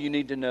 also you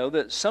need to know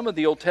that some of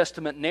the Old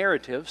Testament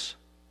narratives,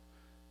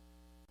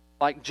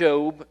 like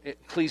Job,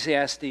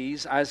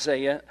 Ecclesiastes,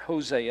 Isaiah,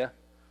 Hosea,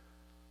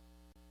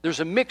 there's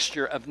a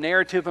mixture of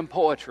narrative and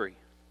poetry.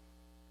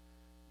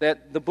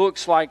 That the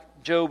books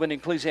like Job and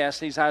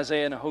Ecclesiastes,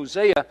 Isaiah, and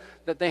Hosea,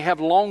 that they have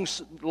long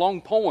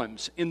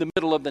poems in the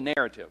middle of the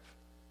narrative.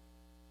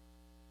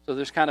 So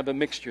there's kind of a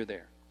mixture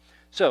there.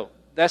 So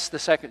that's the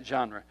second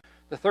genre.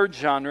 The third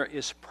genre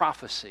is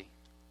prophecy.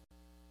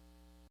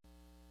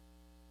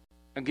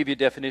 I'll give you a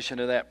definition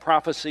of that.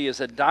 Prophecy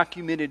is a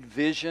documented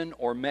vision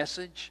or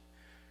message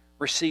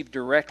received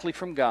directly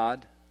from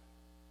God.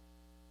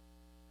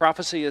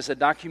 Prophecy is a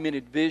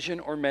documented vision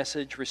or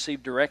message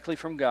received directly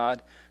from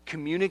God,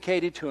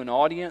 communicated to an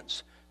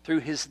audience through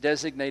His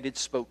designated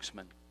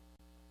spokesman.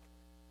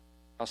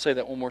 I'll say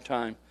that one more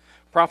time.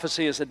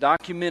 Prophecy is a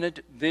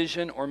documented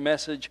vision or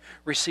message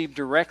received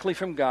directly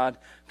from God,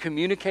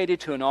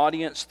 communicated to an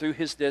audience through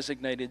His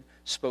designated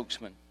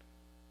spokesman.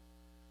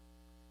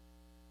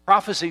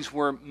 Prophecies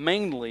were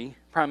mainly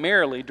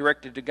primarily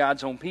directed to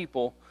God's own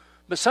people,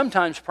 but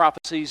sometimes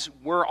prophecies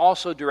were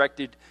also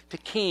directed to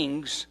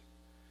kings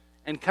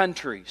and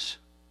countries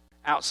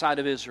outside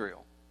of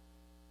Israel.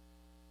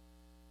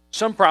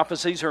 Some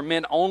prophecies are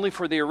meant only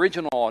for the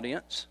original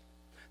audience.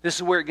 This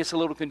is where it gets a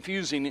little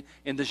confusing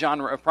in the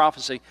genre of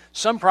prophecy.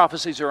 Some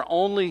prophecies are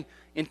only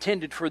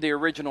intended for the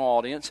original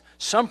audience.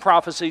 Some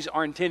prophecies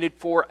are intended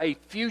for a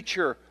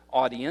future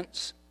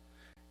audience.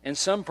 And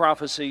some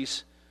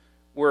prophecies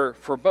were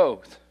for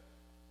both.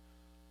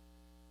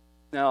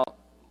 Now,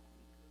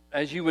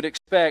 as you would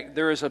expect,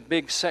 there is a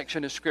big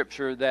section of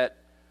Scripture that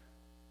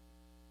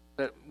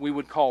we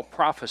would call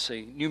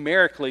prophecy.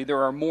 Numerically,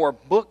 there are more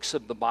books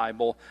of the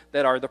Bible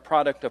that are the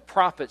product of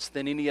prophets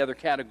than any other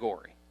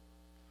category.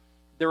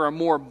 There are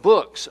more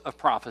books of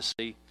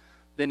prophecy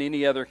than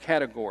any other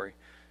category.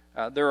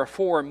 There are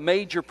 4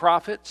 major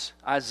prophets: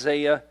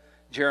 Isaiah,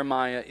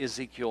 Jeremiah,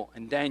 Ezekiel,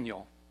 and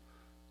Daniel.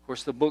 Of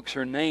course, the books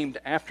are named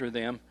after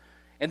them.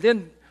 And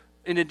then,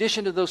 in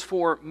addition to those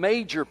 4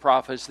 major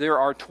prophets, there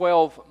are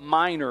 12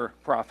 minor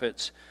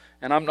prophets.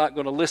 And I'm not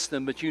going to list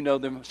them, but you know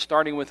them,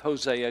 starting with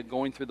Hosea,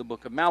 going through the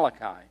book of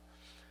Malachi.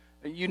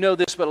 You know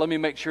this, but let me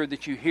make sure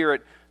that you hear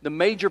it. The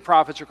major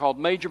prophets are called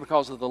major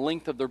because of the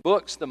length of their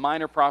books. The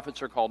minor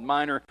prophets are called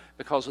minor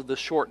because of the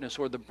shortness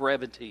or the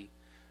brevity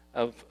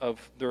of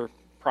their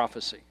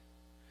prophecy.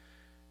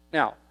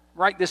 Now,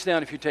 write this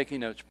down if you're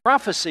taking notes.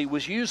 Prophecy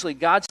was usually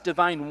God's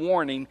divine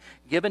warning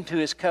given to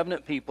His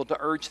covenant people to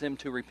urge them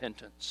to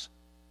repentance.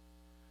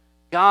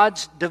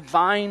 God's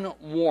divine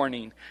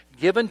warning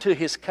given to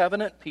His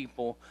covenant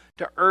people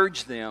to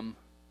urge them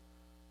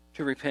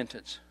to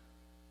repentance.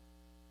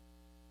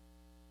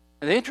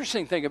 And the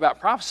interesting thing about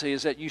prophecy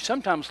is that you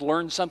sometimes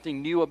learn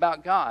something new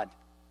about God.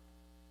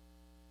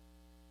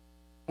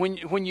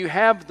 When you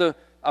have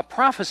a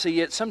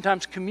prophecy, it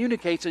sometimes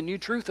communicates a new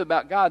truth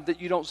about God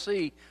that you don't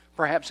see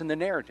perhaps in the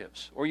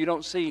narratives or you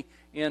don't see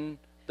in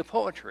the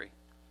poetry.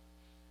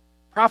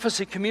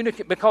 Prophecy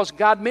communicates because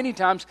God many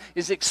times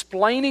is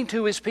explaining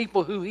to His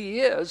people who He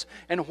is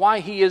and why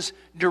He is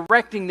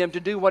directing them to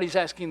do what He's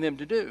asking them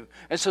to do.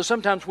 And so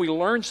sometimes we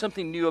learn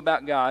something new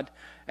about God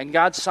and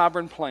God's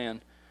sovereign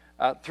plan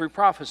through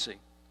prophecy.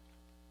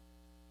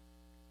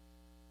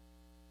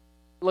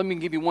 Let me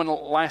give you one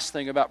last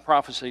thing about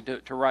prophecy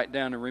to write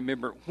down and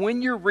remember.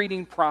 When you're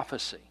reading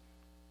prophecy,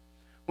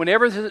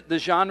 whenever the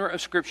genre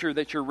of Scripture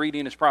that you're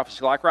reading is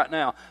prophecy, like right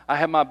now, I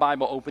have my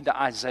Bible open to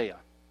Isaiah.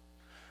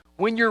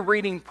 When you're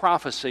reading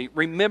prophecy,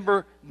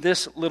 remember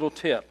this little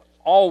tip.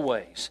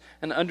 Always,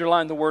 and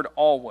underline the word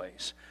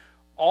always.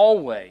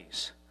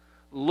 Always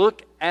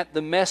look at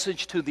the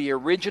message to the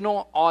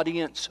original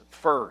audience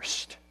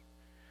first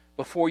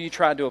before you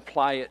try to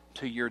apply it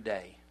to your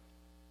day.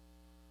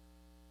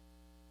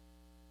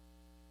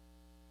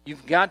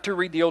 You've got to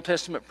read the Old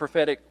Testament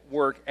prophetic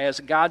work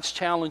as God's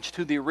challenge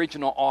to the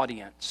original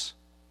audience.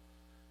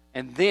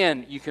 And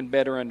then you can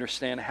better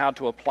understand how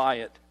to apply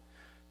it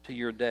to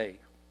your day.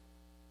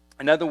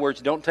 In other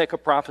words, don't take a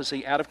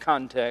prophecy out of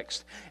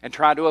context and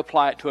try to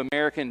apply it to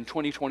America in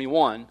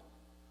 2021.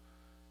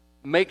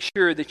 Make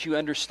sure that you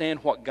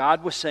understand what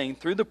God was saying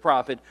through the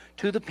prophet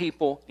to the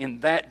people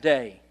in that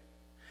day.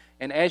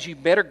 And as you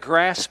better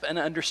grasp and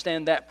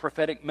understand that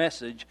prophetic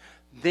message,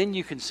 then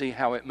you can see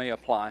how it may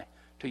apply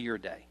to your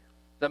day.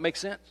 Does that make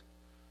sense?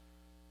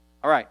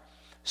 All right.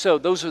 So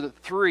those are the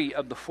 3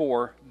 of the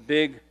 4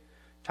 big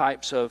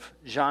types of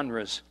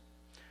genres.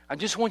 I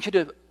just want you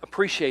to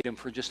appreciate them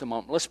for just a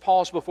moment. Let's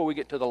pause before we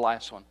get to the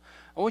last one.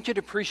 I want you to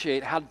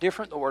appreciate how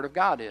different the Word of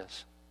God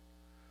is.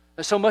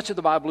 And so much of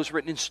the Bible is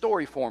written in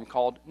story form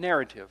called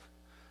narrative.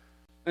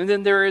 And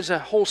then there is a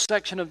whole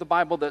section of the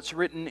Bible that's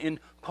written in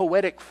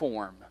poetic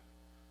form,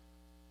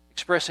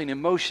 expressing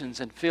emotions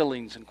and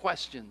feelings and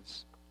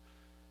questions,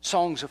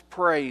 songs of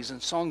praise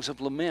and songs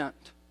of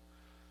lament.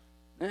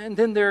 And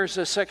then there's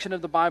a section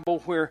of the Bible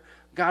where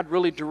God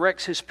really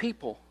directs His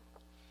people.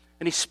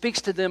 And He speaks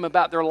to them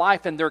about their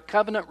life and their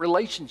covenant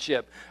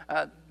relationship.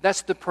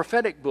 That's the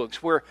prophetic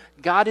books where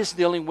God is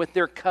dealing with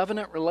their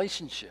covenant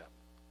relationship.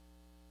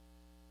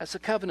 That's a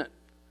covenant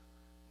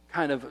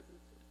kind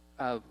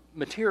of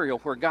material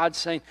where God's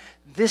saying,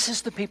 this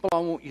is the people I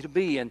want you to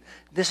be, and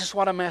this is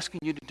what I'm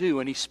asking you to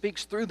do. And He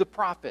speaks through the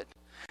prophet.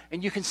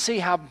 And you can see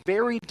how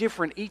very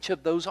different each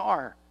of those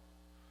are.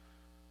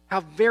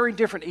 How very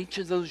different each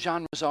of those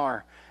genres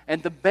are.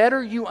 And the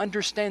better you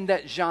understand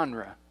that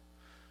genre,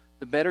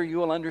 the better you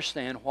will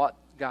understand what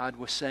God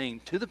was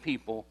saying to the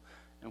people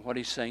and what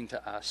He's saying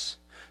to us.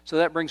 So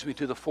that brings me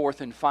to the 4th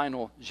and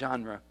final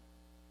genre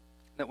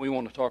that we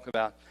want to talk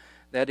about.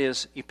 That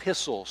is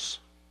epistles.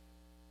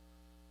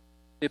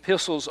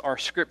 Epistles are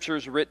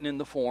scriptures written in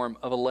the form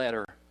of a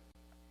letter.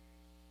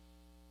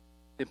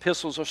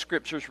 Epistles are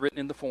scriptures written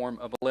in the form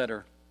of a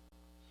letter.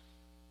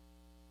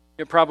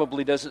 It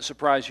probably doesn't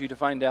surprise you to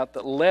find out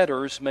that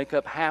letters make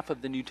up half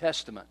of the New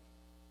Testament.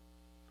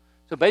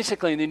 So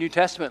basically in the New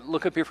Testament,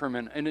 look up here for a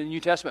minute. In the New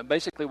Testament,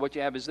 basically what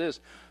you have is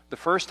this. The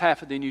first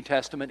half of the New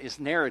Testament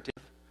is narrative,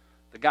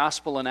 the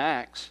Gospel and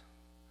Acts.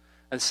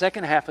 And the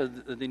second half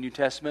of the New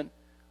Testament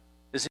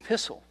is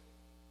epistle.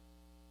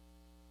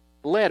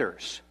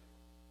 letters.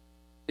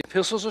 The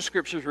epistles are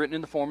scriptures written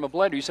in the form of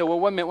letters. You say, well,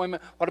 wait a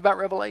minute. What about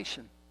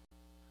Revelation?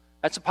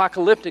 That's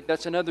apocalyptic.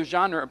 That's another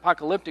genre,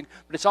 apocalyptic.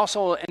 But it's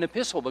also an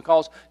epistle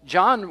because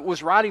John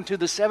was writing to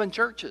the 7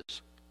 churches.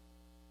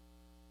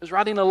 He was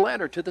writing a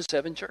letter to the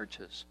 7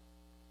 churches.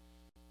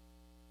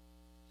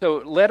 So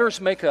letters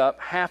make up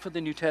half of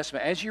the New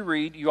Testament. As you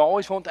read, you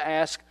always want to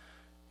ask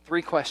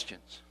 3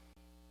 questions.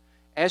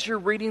 As you're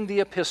reading the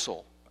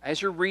epistle,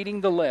 as you're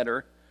reading the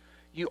letter,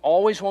 you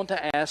always want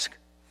to ask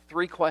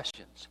 3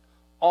 questions.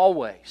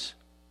 Always.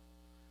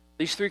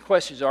 These 3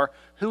 questions are,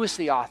 who is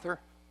the author?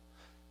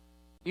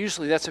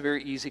 Usually that's a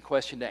very easy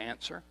question to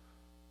answer.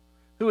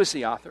 Who is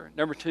the author?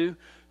 Number 2,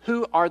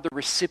 who are the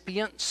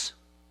recipients?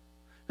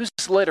 Who's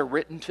this letter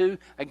written to?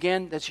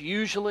 Again, that's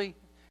usually,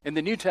 in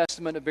the New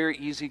Testament, a very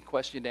easy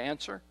question to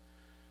answer.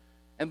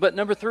 But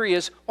number 3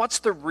 is, what's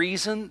the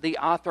reason the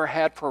author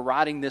had for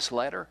writing this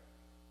letter?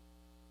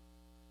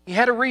 He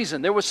had a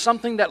reason. There was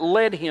something that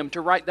led him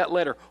to write that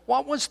letter.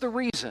 What was the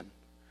reason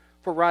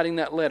for writing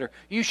that letter?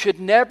 You should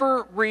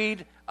never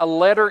read a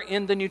letter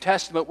in the New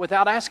Testament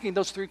without asking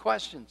those 3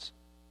 questions.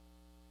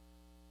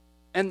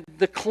 And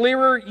the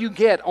clearer you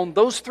get on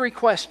those 3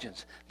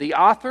 questions, the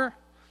author,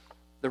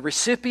 the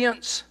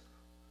recipients,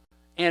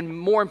 and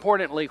more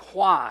importantly,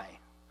 why?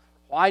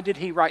 Why did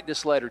he write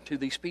this letter to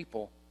these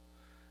people?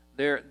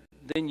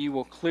 Then you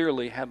will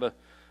clearly have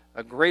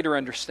a greater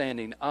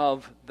understanding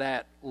of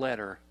that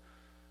letter.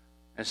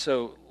 And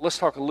so let's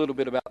talk a little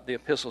bit about the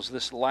epistles,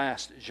 this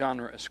last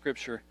genre of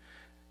Scripture.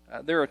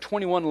 There are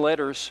 21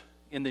 letters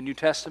in the New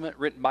Testament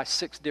written by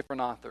 6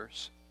 different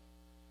authors.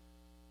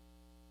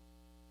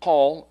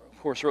 Paul, of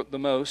course, wrote the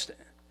most.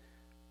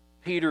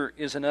 Peter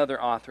is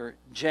another author.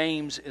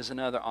 James is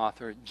another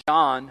author.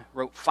 John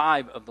wrote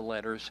 5 of the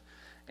letters.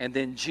 And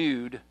then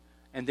Jude.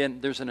 And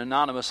then there's an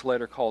anonymous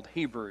letter called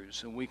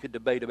Hebrews. And we could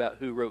debate about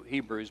who wrote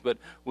Hebrews, but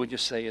we'll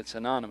just say it's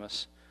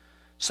anonymous.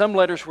 Some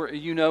letters were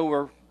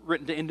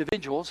written to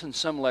individuals, and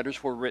some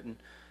letters were written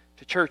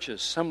to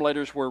churches. Some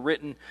letters were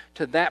written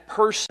to that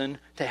person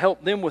to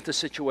help them with the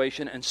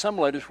situation, and some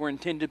letters were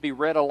intended to be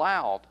read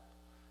aloud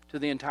to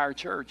the entire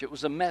church. It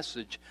was a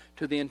message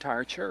to the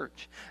entire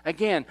church.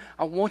 Again,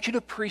 I want you to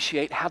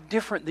appreciate how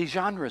different these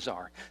genres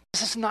are.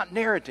 This is not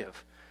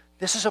narrative.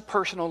 This is a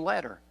personal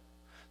letter.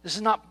 This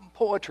is not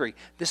poetry.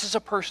 This is a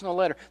personal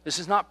letter. This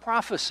is not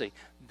prophecy.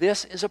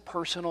 This is a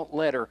personal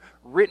letter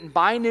written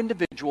by an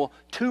individual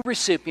to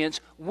recipients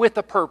with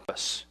a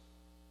purpose.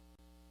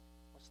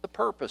 What's the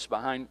purpose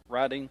behind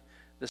writing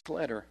this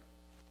letter?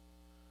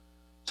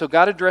 So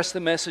God addressed the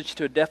message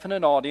to a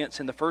definite audience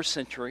in the first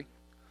century,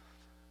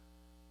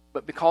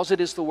 but because it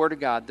is the Word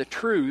of God, the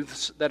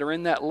truths that are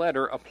in that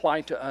letter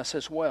apply to us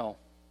as well.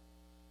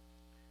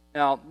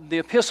 Now, the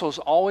epistles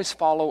always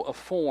follow a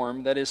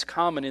form that is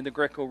common in the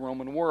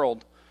Greco-Roman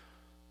world.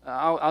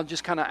 I'll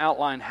just kind of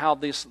outline how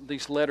these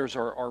letters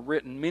are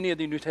written. Many of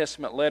the New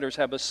Testament letters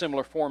have a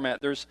similar format.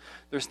 There's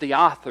the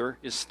author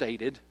is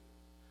stated,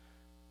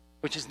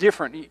 which is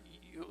different.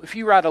 If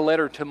you write a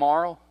letter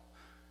tomorrow,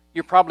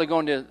 you're probably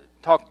going to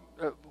talk,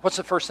 what's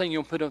the first thing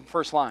you'll put in the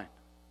first line?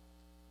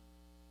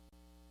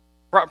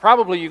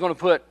 Probably you're going to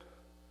put,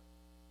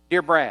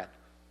 Dear Brad,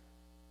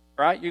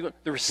 right?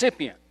 The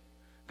recipient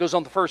goes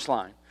on the first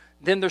line.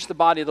 Then there's the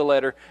body of the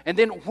letter. And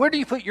then where do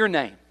you put your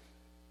name?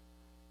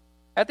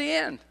 At the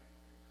end.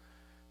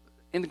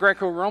 In the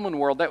Greco-Roman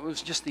world, that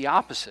was just the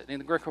opposite. In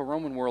the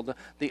Greco-Roman world,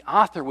 the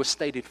author was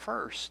stated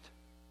first.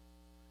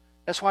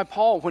 That's why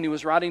Paul, when he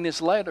was writing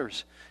his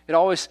letters, it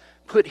always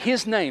put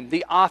his name,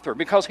 the author.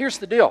 Because here's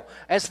the deal.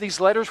 As these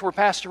letters were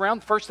passed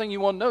around, the first thing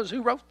you want to know is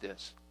who wrote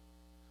this.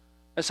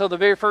 And so the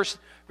very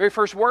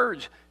first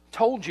words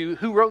told you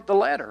who wrote the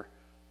letter.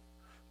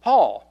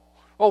 Paul.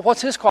 Well,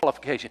 what's his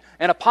qualification?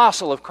 An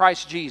apostle of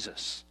Christ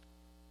Jesus.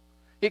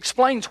 He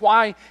explains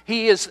why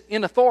he is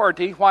in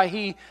authority, why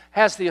he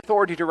has the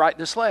authority to write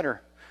this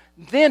letter.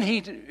 Then he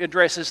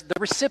addresses the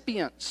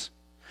recipients.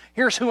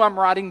 Here's who I'm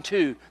writing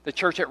to: the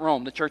church at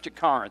Rome, the church at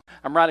Corinth.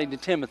 I'm writing to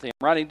Timothy,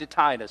 I'm writing to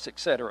Titus,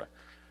 etc.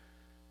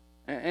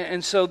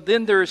 And so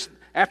then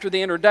after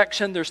the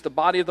introduction, there's the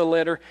body of the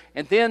letter,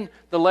 and then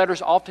the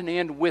letters often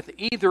end with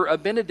either a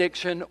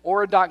benediction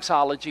or a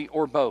doxology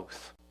or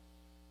both.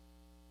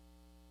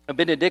 A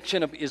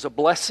benediction is a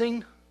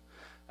blessing.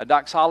 A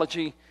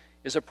doxology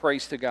is a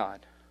praise to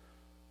God.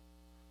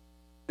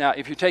 Now,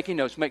 if you're taking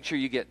notes, make sure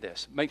you get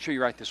this. Make sure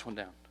you write this one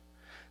down.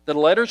 The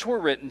letters were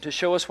written to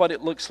show us what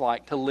it looks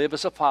like to live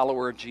as a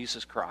follower of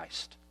Jesus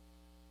Christ.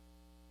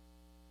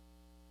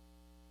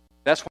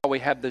 That's why we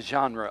have the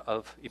genre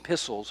of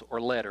epistles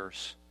or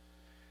letters.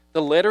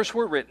 The letters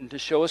were written to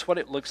show us what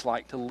it looks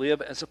like to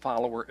live as a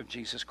follower of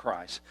Jesus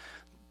Christ.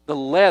 The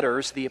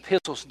letters, the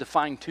epistles,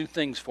 define 2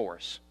 things for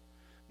us.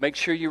 Make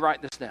sure you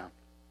write this down.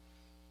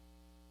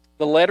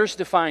 The letters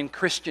define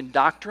Christian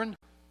doctrine.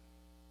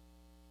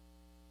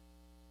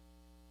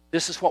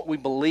 This is what we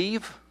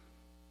believe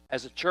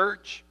as a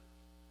church.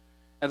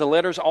 And the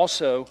letters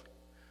also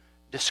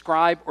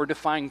describe or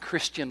define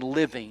Christian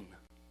living.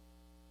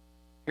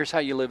 Here's how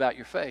you live out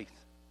your faith.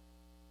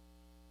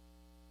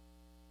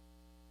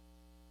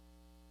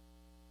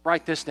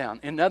 Write this down.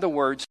 In other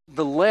words,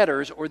 the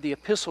letters or the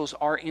epistles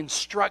are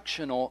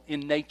instructional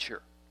in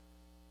nature.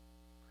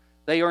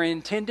 They are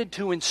intended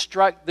to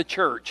instruct the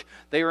church.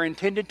 They are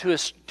intended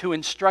to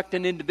instruct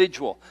an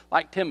individual,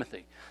 like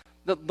Timothy.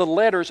 The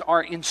letters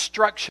are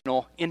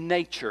instructional in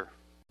nature.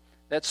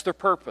 That's their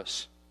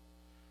purpose.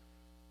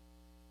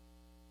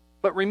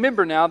 But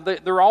remember now,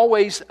 they're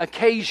always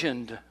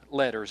occasioned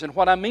letters. And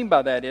what I mean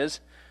by that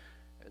is,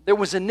 there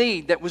was a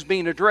need that was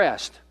being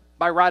addressed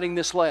by writing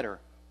this letter.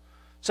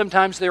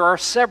 Sometimes there are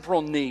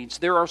several needs.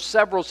 There are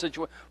several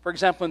situations. For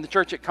example, in the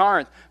church at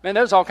Corinth, man,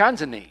 there's all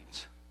kinds of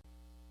needs.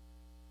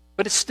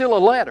 But it's still a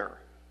letter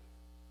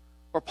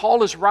where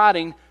Paul is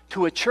writing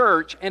to a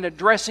church and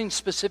addressing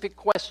specific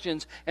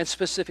questions and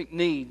specific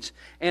needs.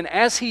 And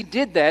as he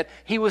did that,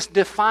 he was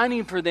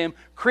defining for them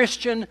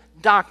Christian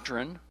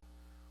doctrine,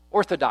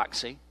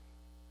 orthodoxy,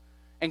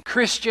 and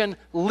Christian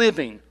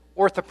living,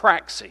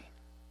 orthopraxy.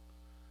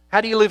 How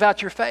do you live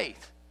out your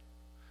faith?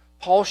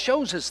 Paul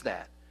shows us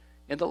that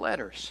in the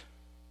letters.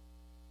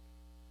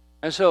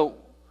 And so,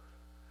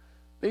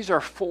 these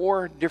are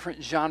 4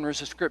 different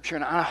genres of Scripture,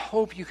 and I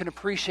hope you can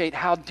appreciate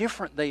how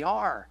different they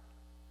are.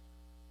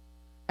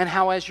 And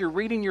how as you're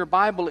reading your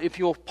Bible, if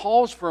you'll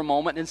pause for a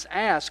moment and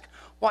ask,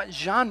 what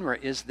genre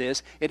is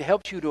this? It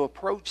helps you to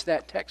approach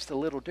that text a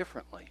little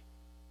differently.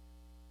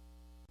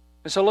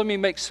 And so let me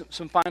make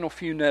some final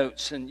few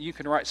notes, and you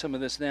can write some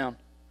of this down.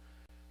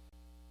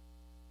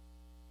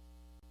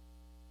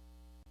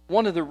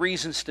 One of the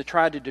reasons to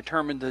try to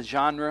determine the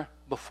genre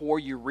before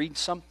you read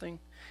something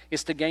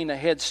is to gain a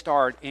head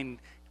start in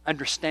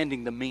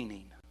understanding the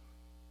meaning.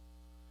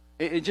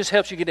 It just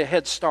helps you get a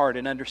head start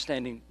in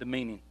understanding the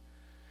meaning.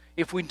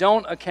 If we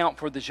don't account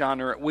for the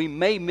genre, we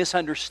may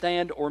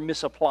misunderstand or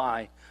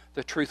misapply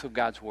the truth of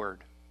God's Word.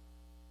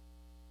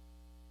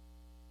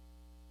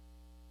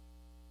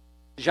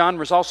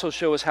 Genres also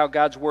show us how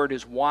God's Word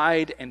is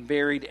wide and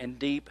varied and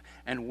deep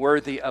and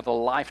worthy of a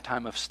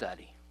lifetime of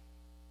study.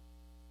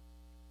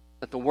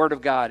 That the Word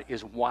of God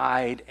is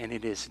wide and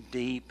it is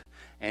deep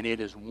and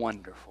it is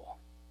wonderful.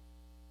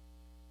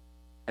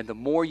 And the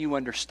more you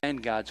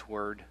understand God's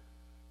Word,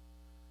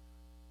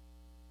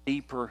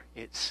 deeper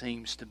it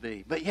seems to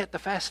be. But yet the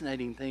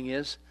fascinating thing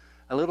is,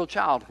 a little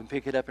child can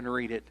pick it up and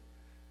read it,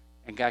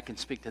 and God can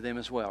speak to them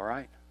as well,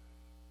 right?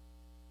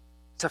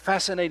 It's a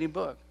fascinating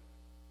book.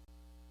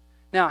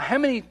 Now, how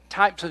many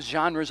types of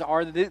genres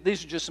are there?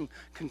 These are just some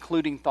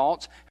concluding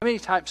thoughts. How many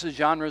types of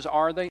genres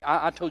are they?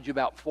 I told you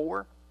about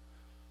 4.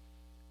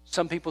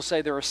 Some people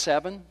say there are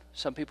 7.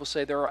 Some people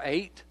say there are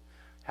 8.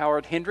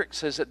 Howard Hendricks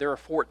says that there are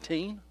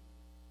 14.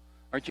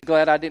 Aren't you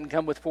glad I didn't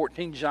come with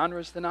 14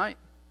 genres tonight?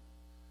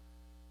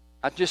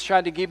 I just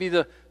tried to give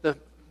you the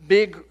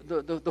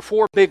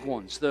 4 big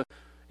ones.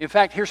 In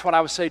fact, here's what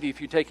I would say to you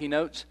if you're taking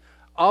notes.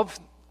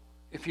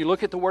 If you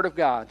look at the Word of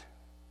God,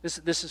 this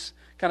is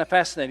kind of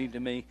fascinating to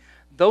me.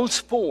 Those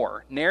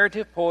 4,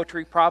 narrative,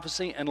 poetry,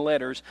 prophecy, and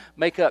letters,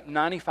 make up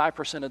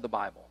 95% of the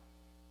Bible.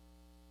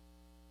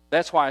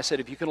 That's why I said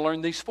if you can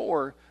learn these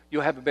 4,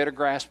 you'll have a better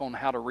grasp on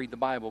how to read the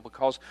Bible,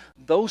 because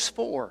those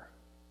 4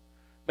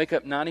 make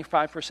up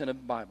 95% of the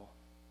Bible.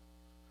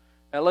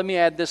 Now let me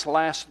add this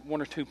last 1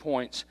 or 2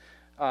 points.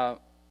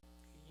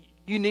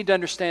 You need to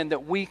understand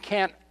that we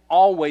can't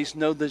always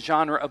know the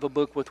genre of a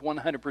book with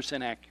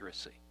 100%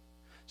 accuracy.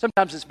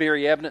 Sometimes it's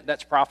very evident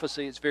that's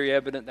prophecy. It's very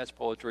evident that's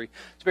poetry.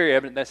 It's very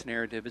evident that's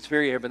narrative. It's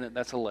very evident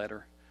that's a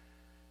letter.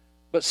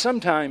 But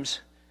sometimes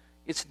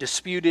it's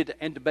disputed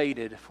and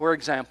debated. For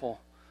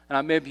example, and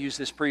I may have used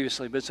this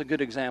previously, but it's a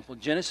good example.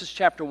 Genesis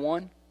chapter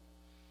 1.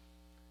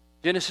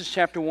 Genesis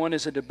chapter 1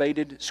 is a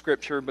debated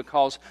scripture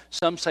because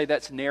some say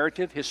that's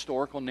narrative,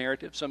 historical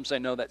narrative. Some say,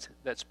 no,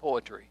 that's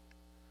poetry.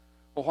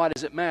 Well, why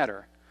does it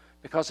matter?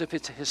 Because if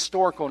it's a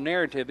historical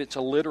narrative, it's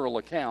a literal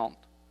account.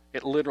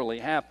 It literally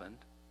happened.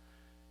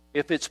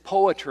 If it's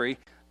poetry,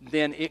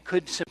 then it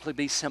could simply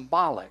be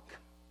symbolic.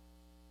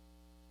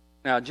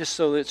 Now, just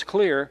so that it's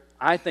clear,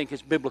 I think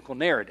it's biblical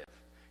narrative,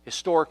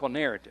 historical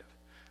narrative.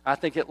 I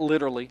think it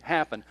literally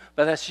happened.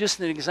 But that's just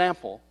an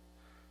example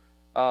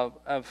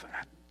of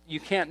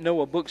you can't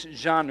know a book's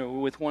genre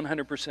with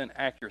 100%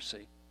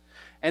 accuracy.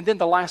 And then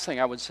the last thing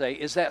I would say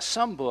is that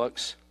some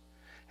books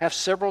have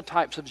several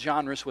types of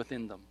genres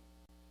within them.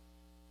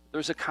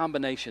 There's a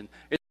combination.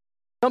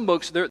 Some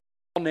books, they're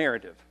all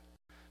narrative.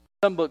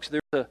 Some books,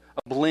 there's a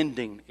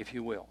blending, if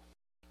you will.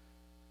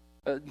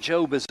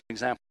 Job is an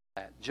example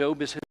of that.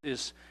 Job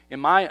is, in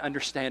my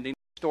understanding,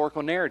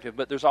 historical narrative,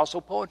 but there's also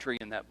poetry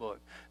in that book.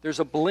 There's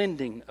a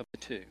blending of the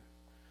two.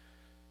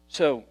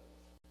 So,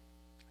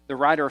 the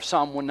writer of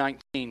Psalm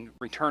 119,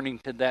 returning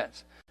to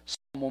that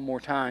psalm one more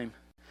time,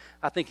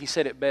 I think he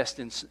said it best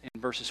in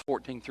verses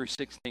 14 through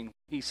 16.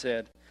 He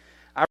said,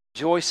 I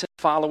rejoice in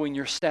following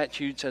your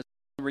statutes as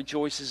one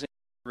rejoices in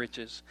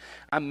riches.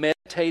 I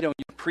meditate on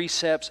your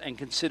precepts and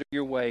consider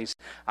your ways.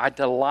 I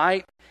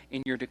delight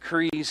in your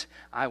decrees.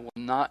 I will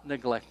not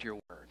neglect your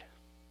word.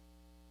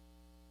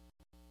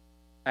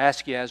 I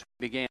ask you as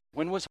we began,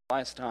 when was the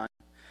last time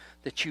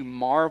that you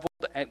marveled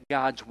at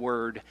God's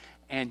word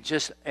and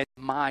just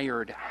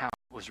admired how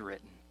it was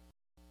written?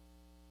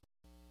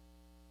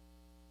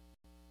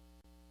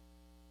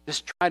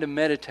 Just try to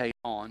meditate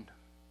on.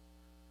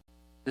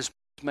 This book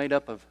is made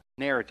up of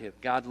narrative.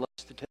 God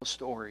loves to tell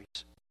stories.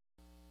 It's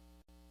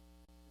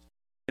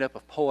made up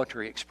of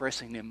poetry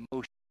expressing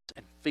emotions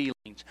and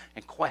feelings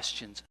and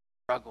questions and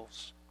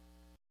struggles.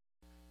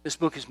 This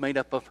book is made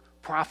up of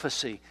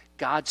prophecy.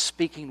 God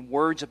speaking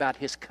words about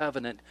His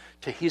covenant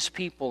to His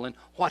people and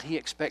what He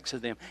expects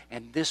of them.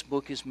 And this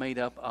book is made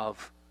up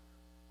of,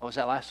 what was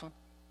that last one?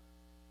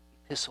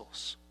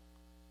 Epistles.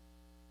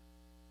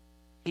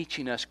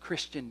 Teaching us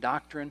Christian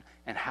doctrine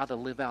and how to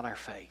live out our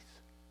faith.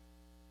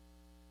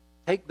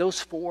 Take those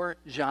 4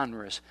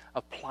 genres,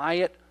 apply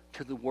it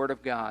to the Word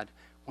of God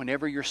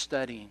whenever you're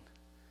studying,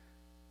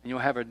 and you'll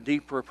have a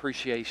deeper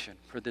appreciation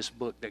for this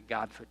book that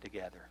God put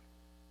together.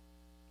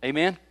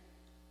 Amen?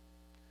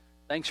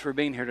 Thanks for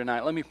being here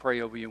tonight. Let me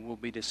pray over you and we'll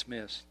be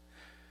dismissed.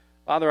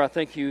 Father, I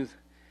thank you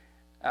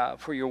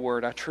for your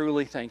Word. I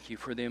truly thank you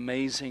for the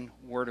amazing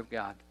Word of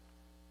God.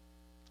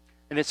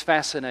 And it's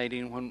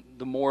fascinating when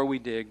the more we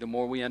dig, the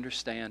more we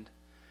understand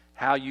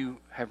how you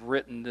have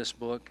written this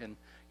book and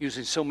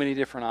using so many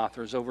different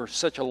authors over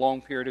such a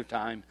long period of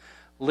time,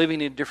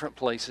 living in different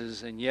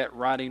places and yet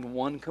writing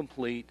one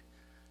complete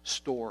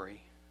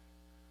story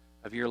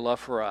of your love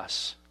for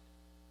us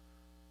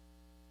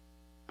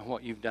and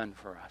what you've done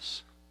for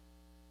us.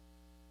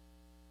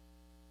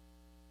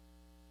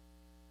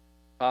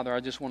 Father,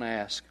 I just want to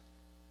ask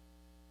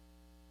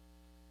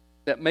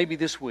that maybe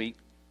this week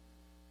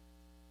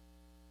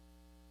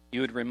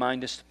you would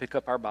remind us to pick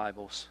up our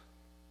Bibles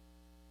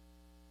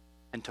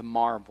and to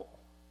marvel,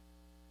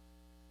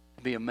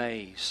 to be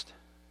amazed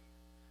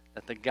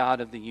that the God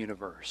of the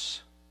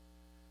universe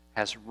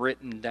has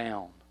written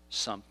down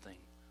something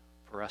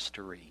for us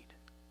to read.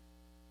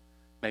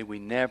 May we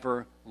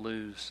never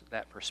lose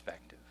that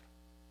perspective.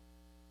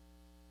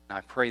 And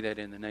I pray that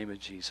in the name of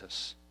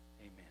Jesus.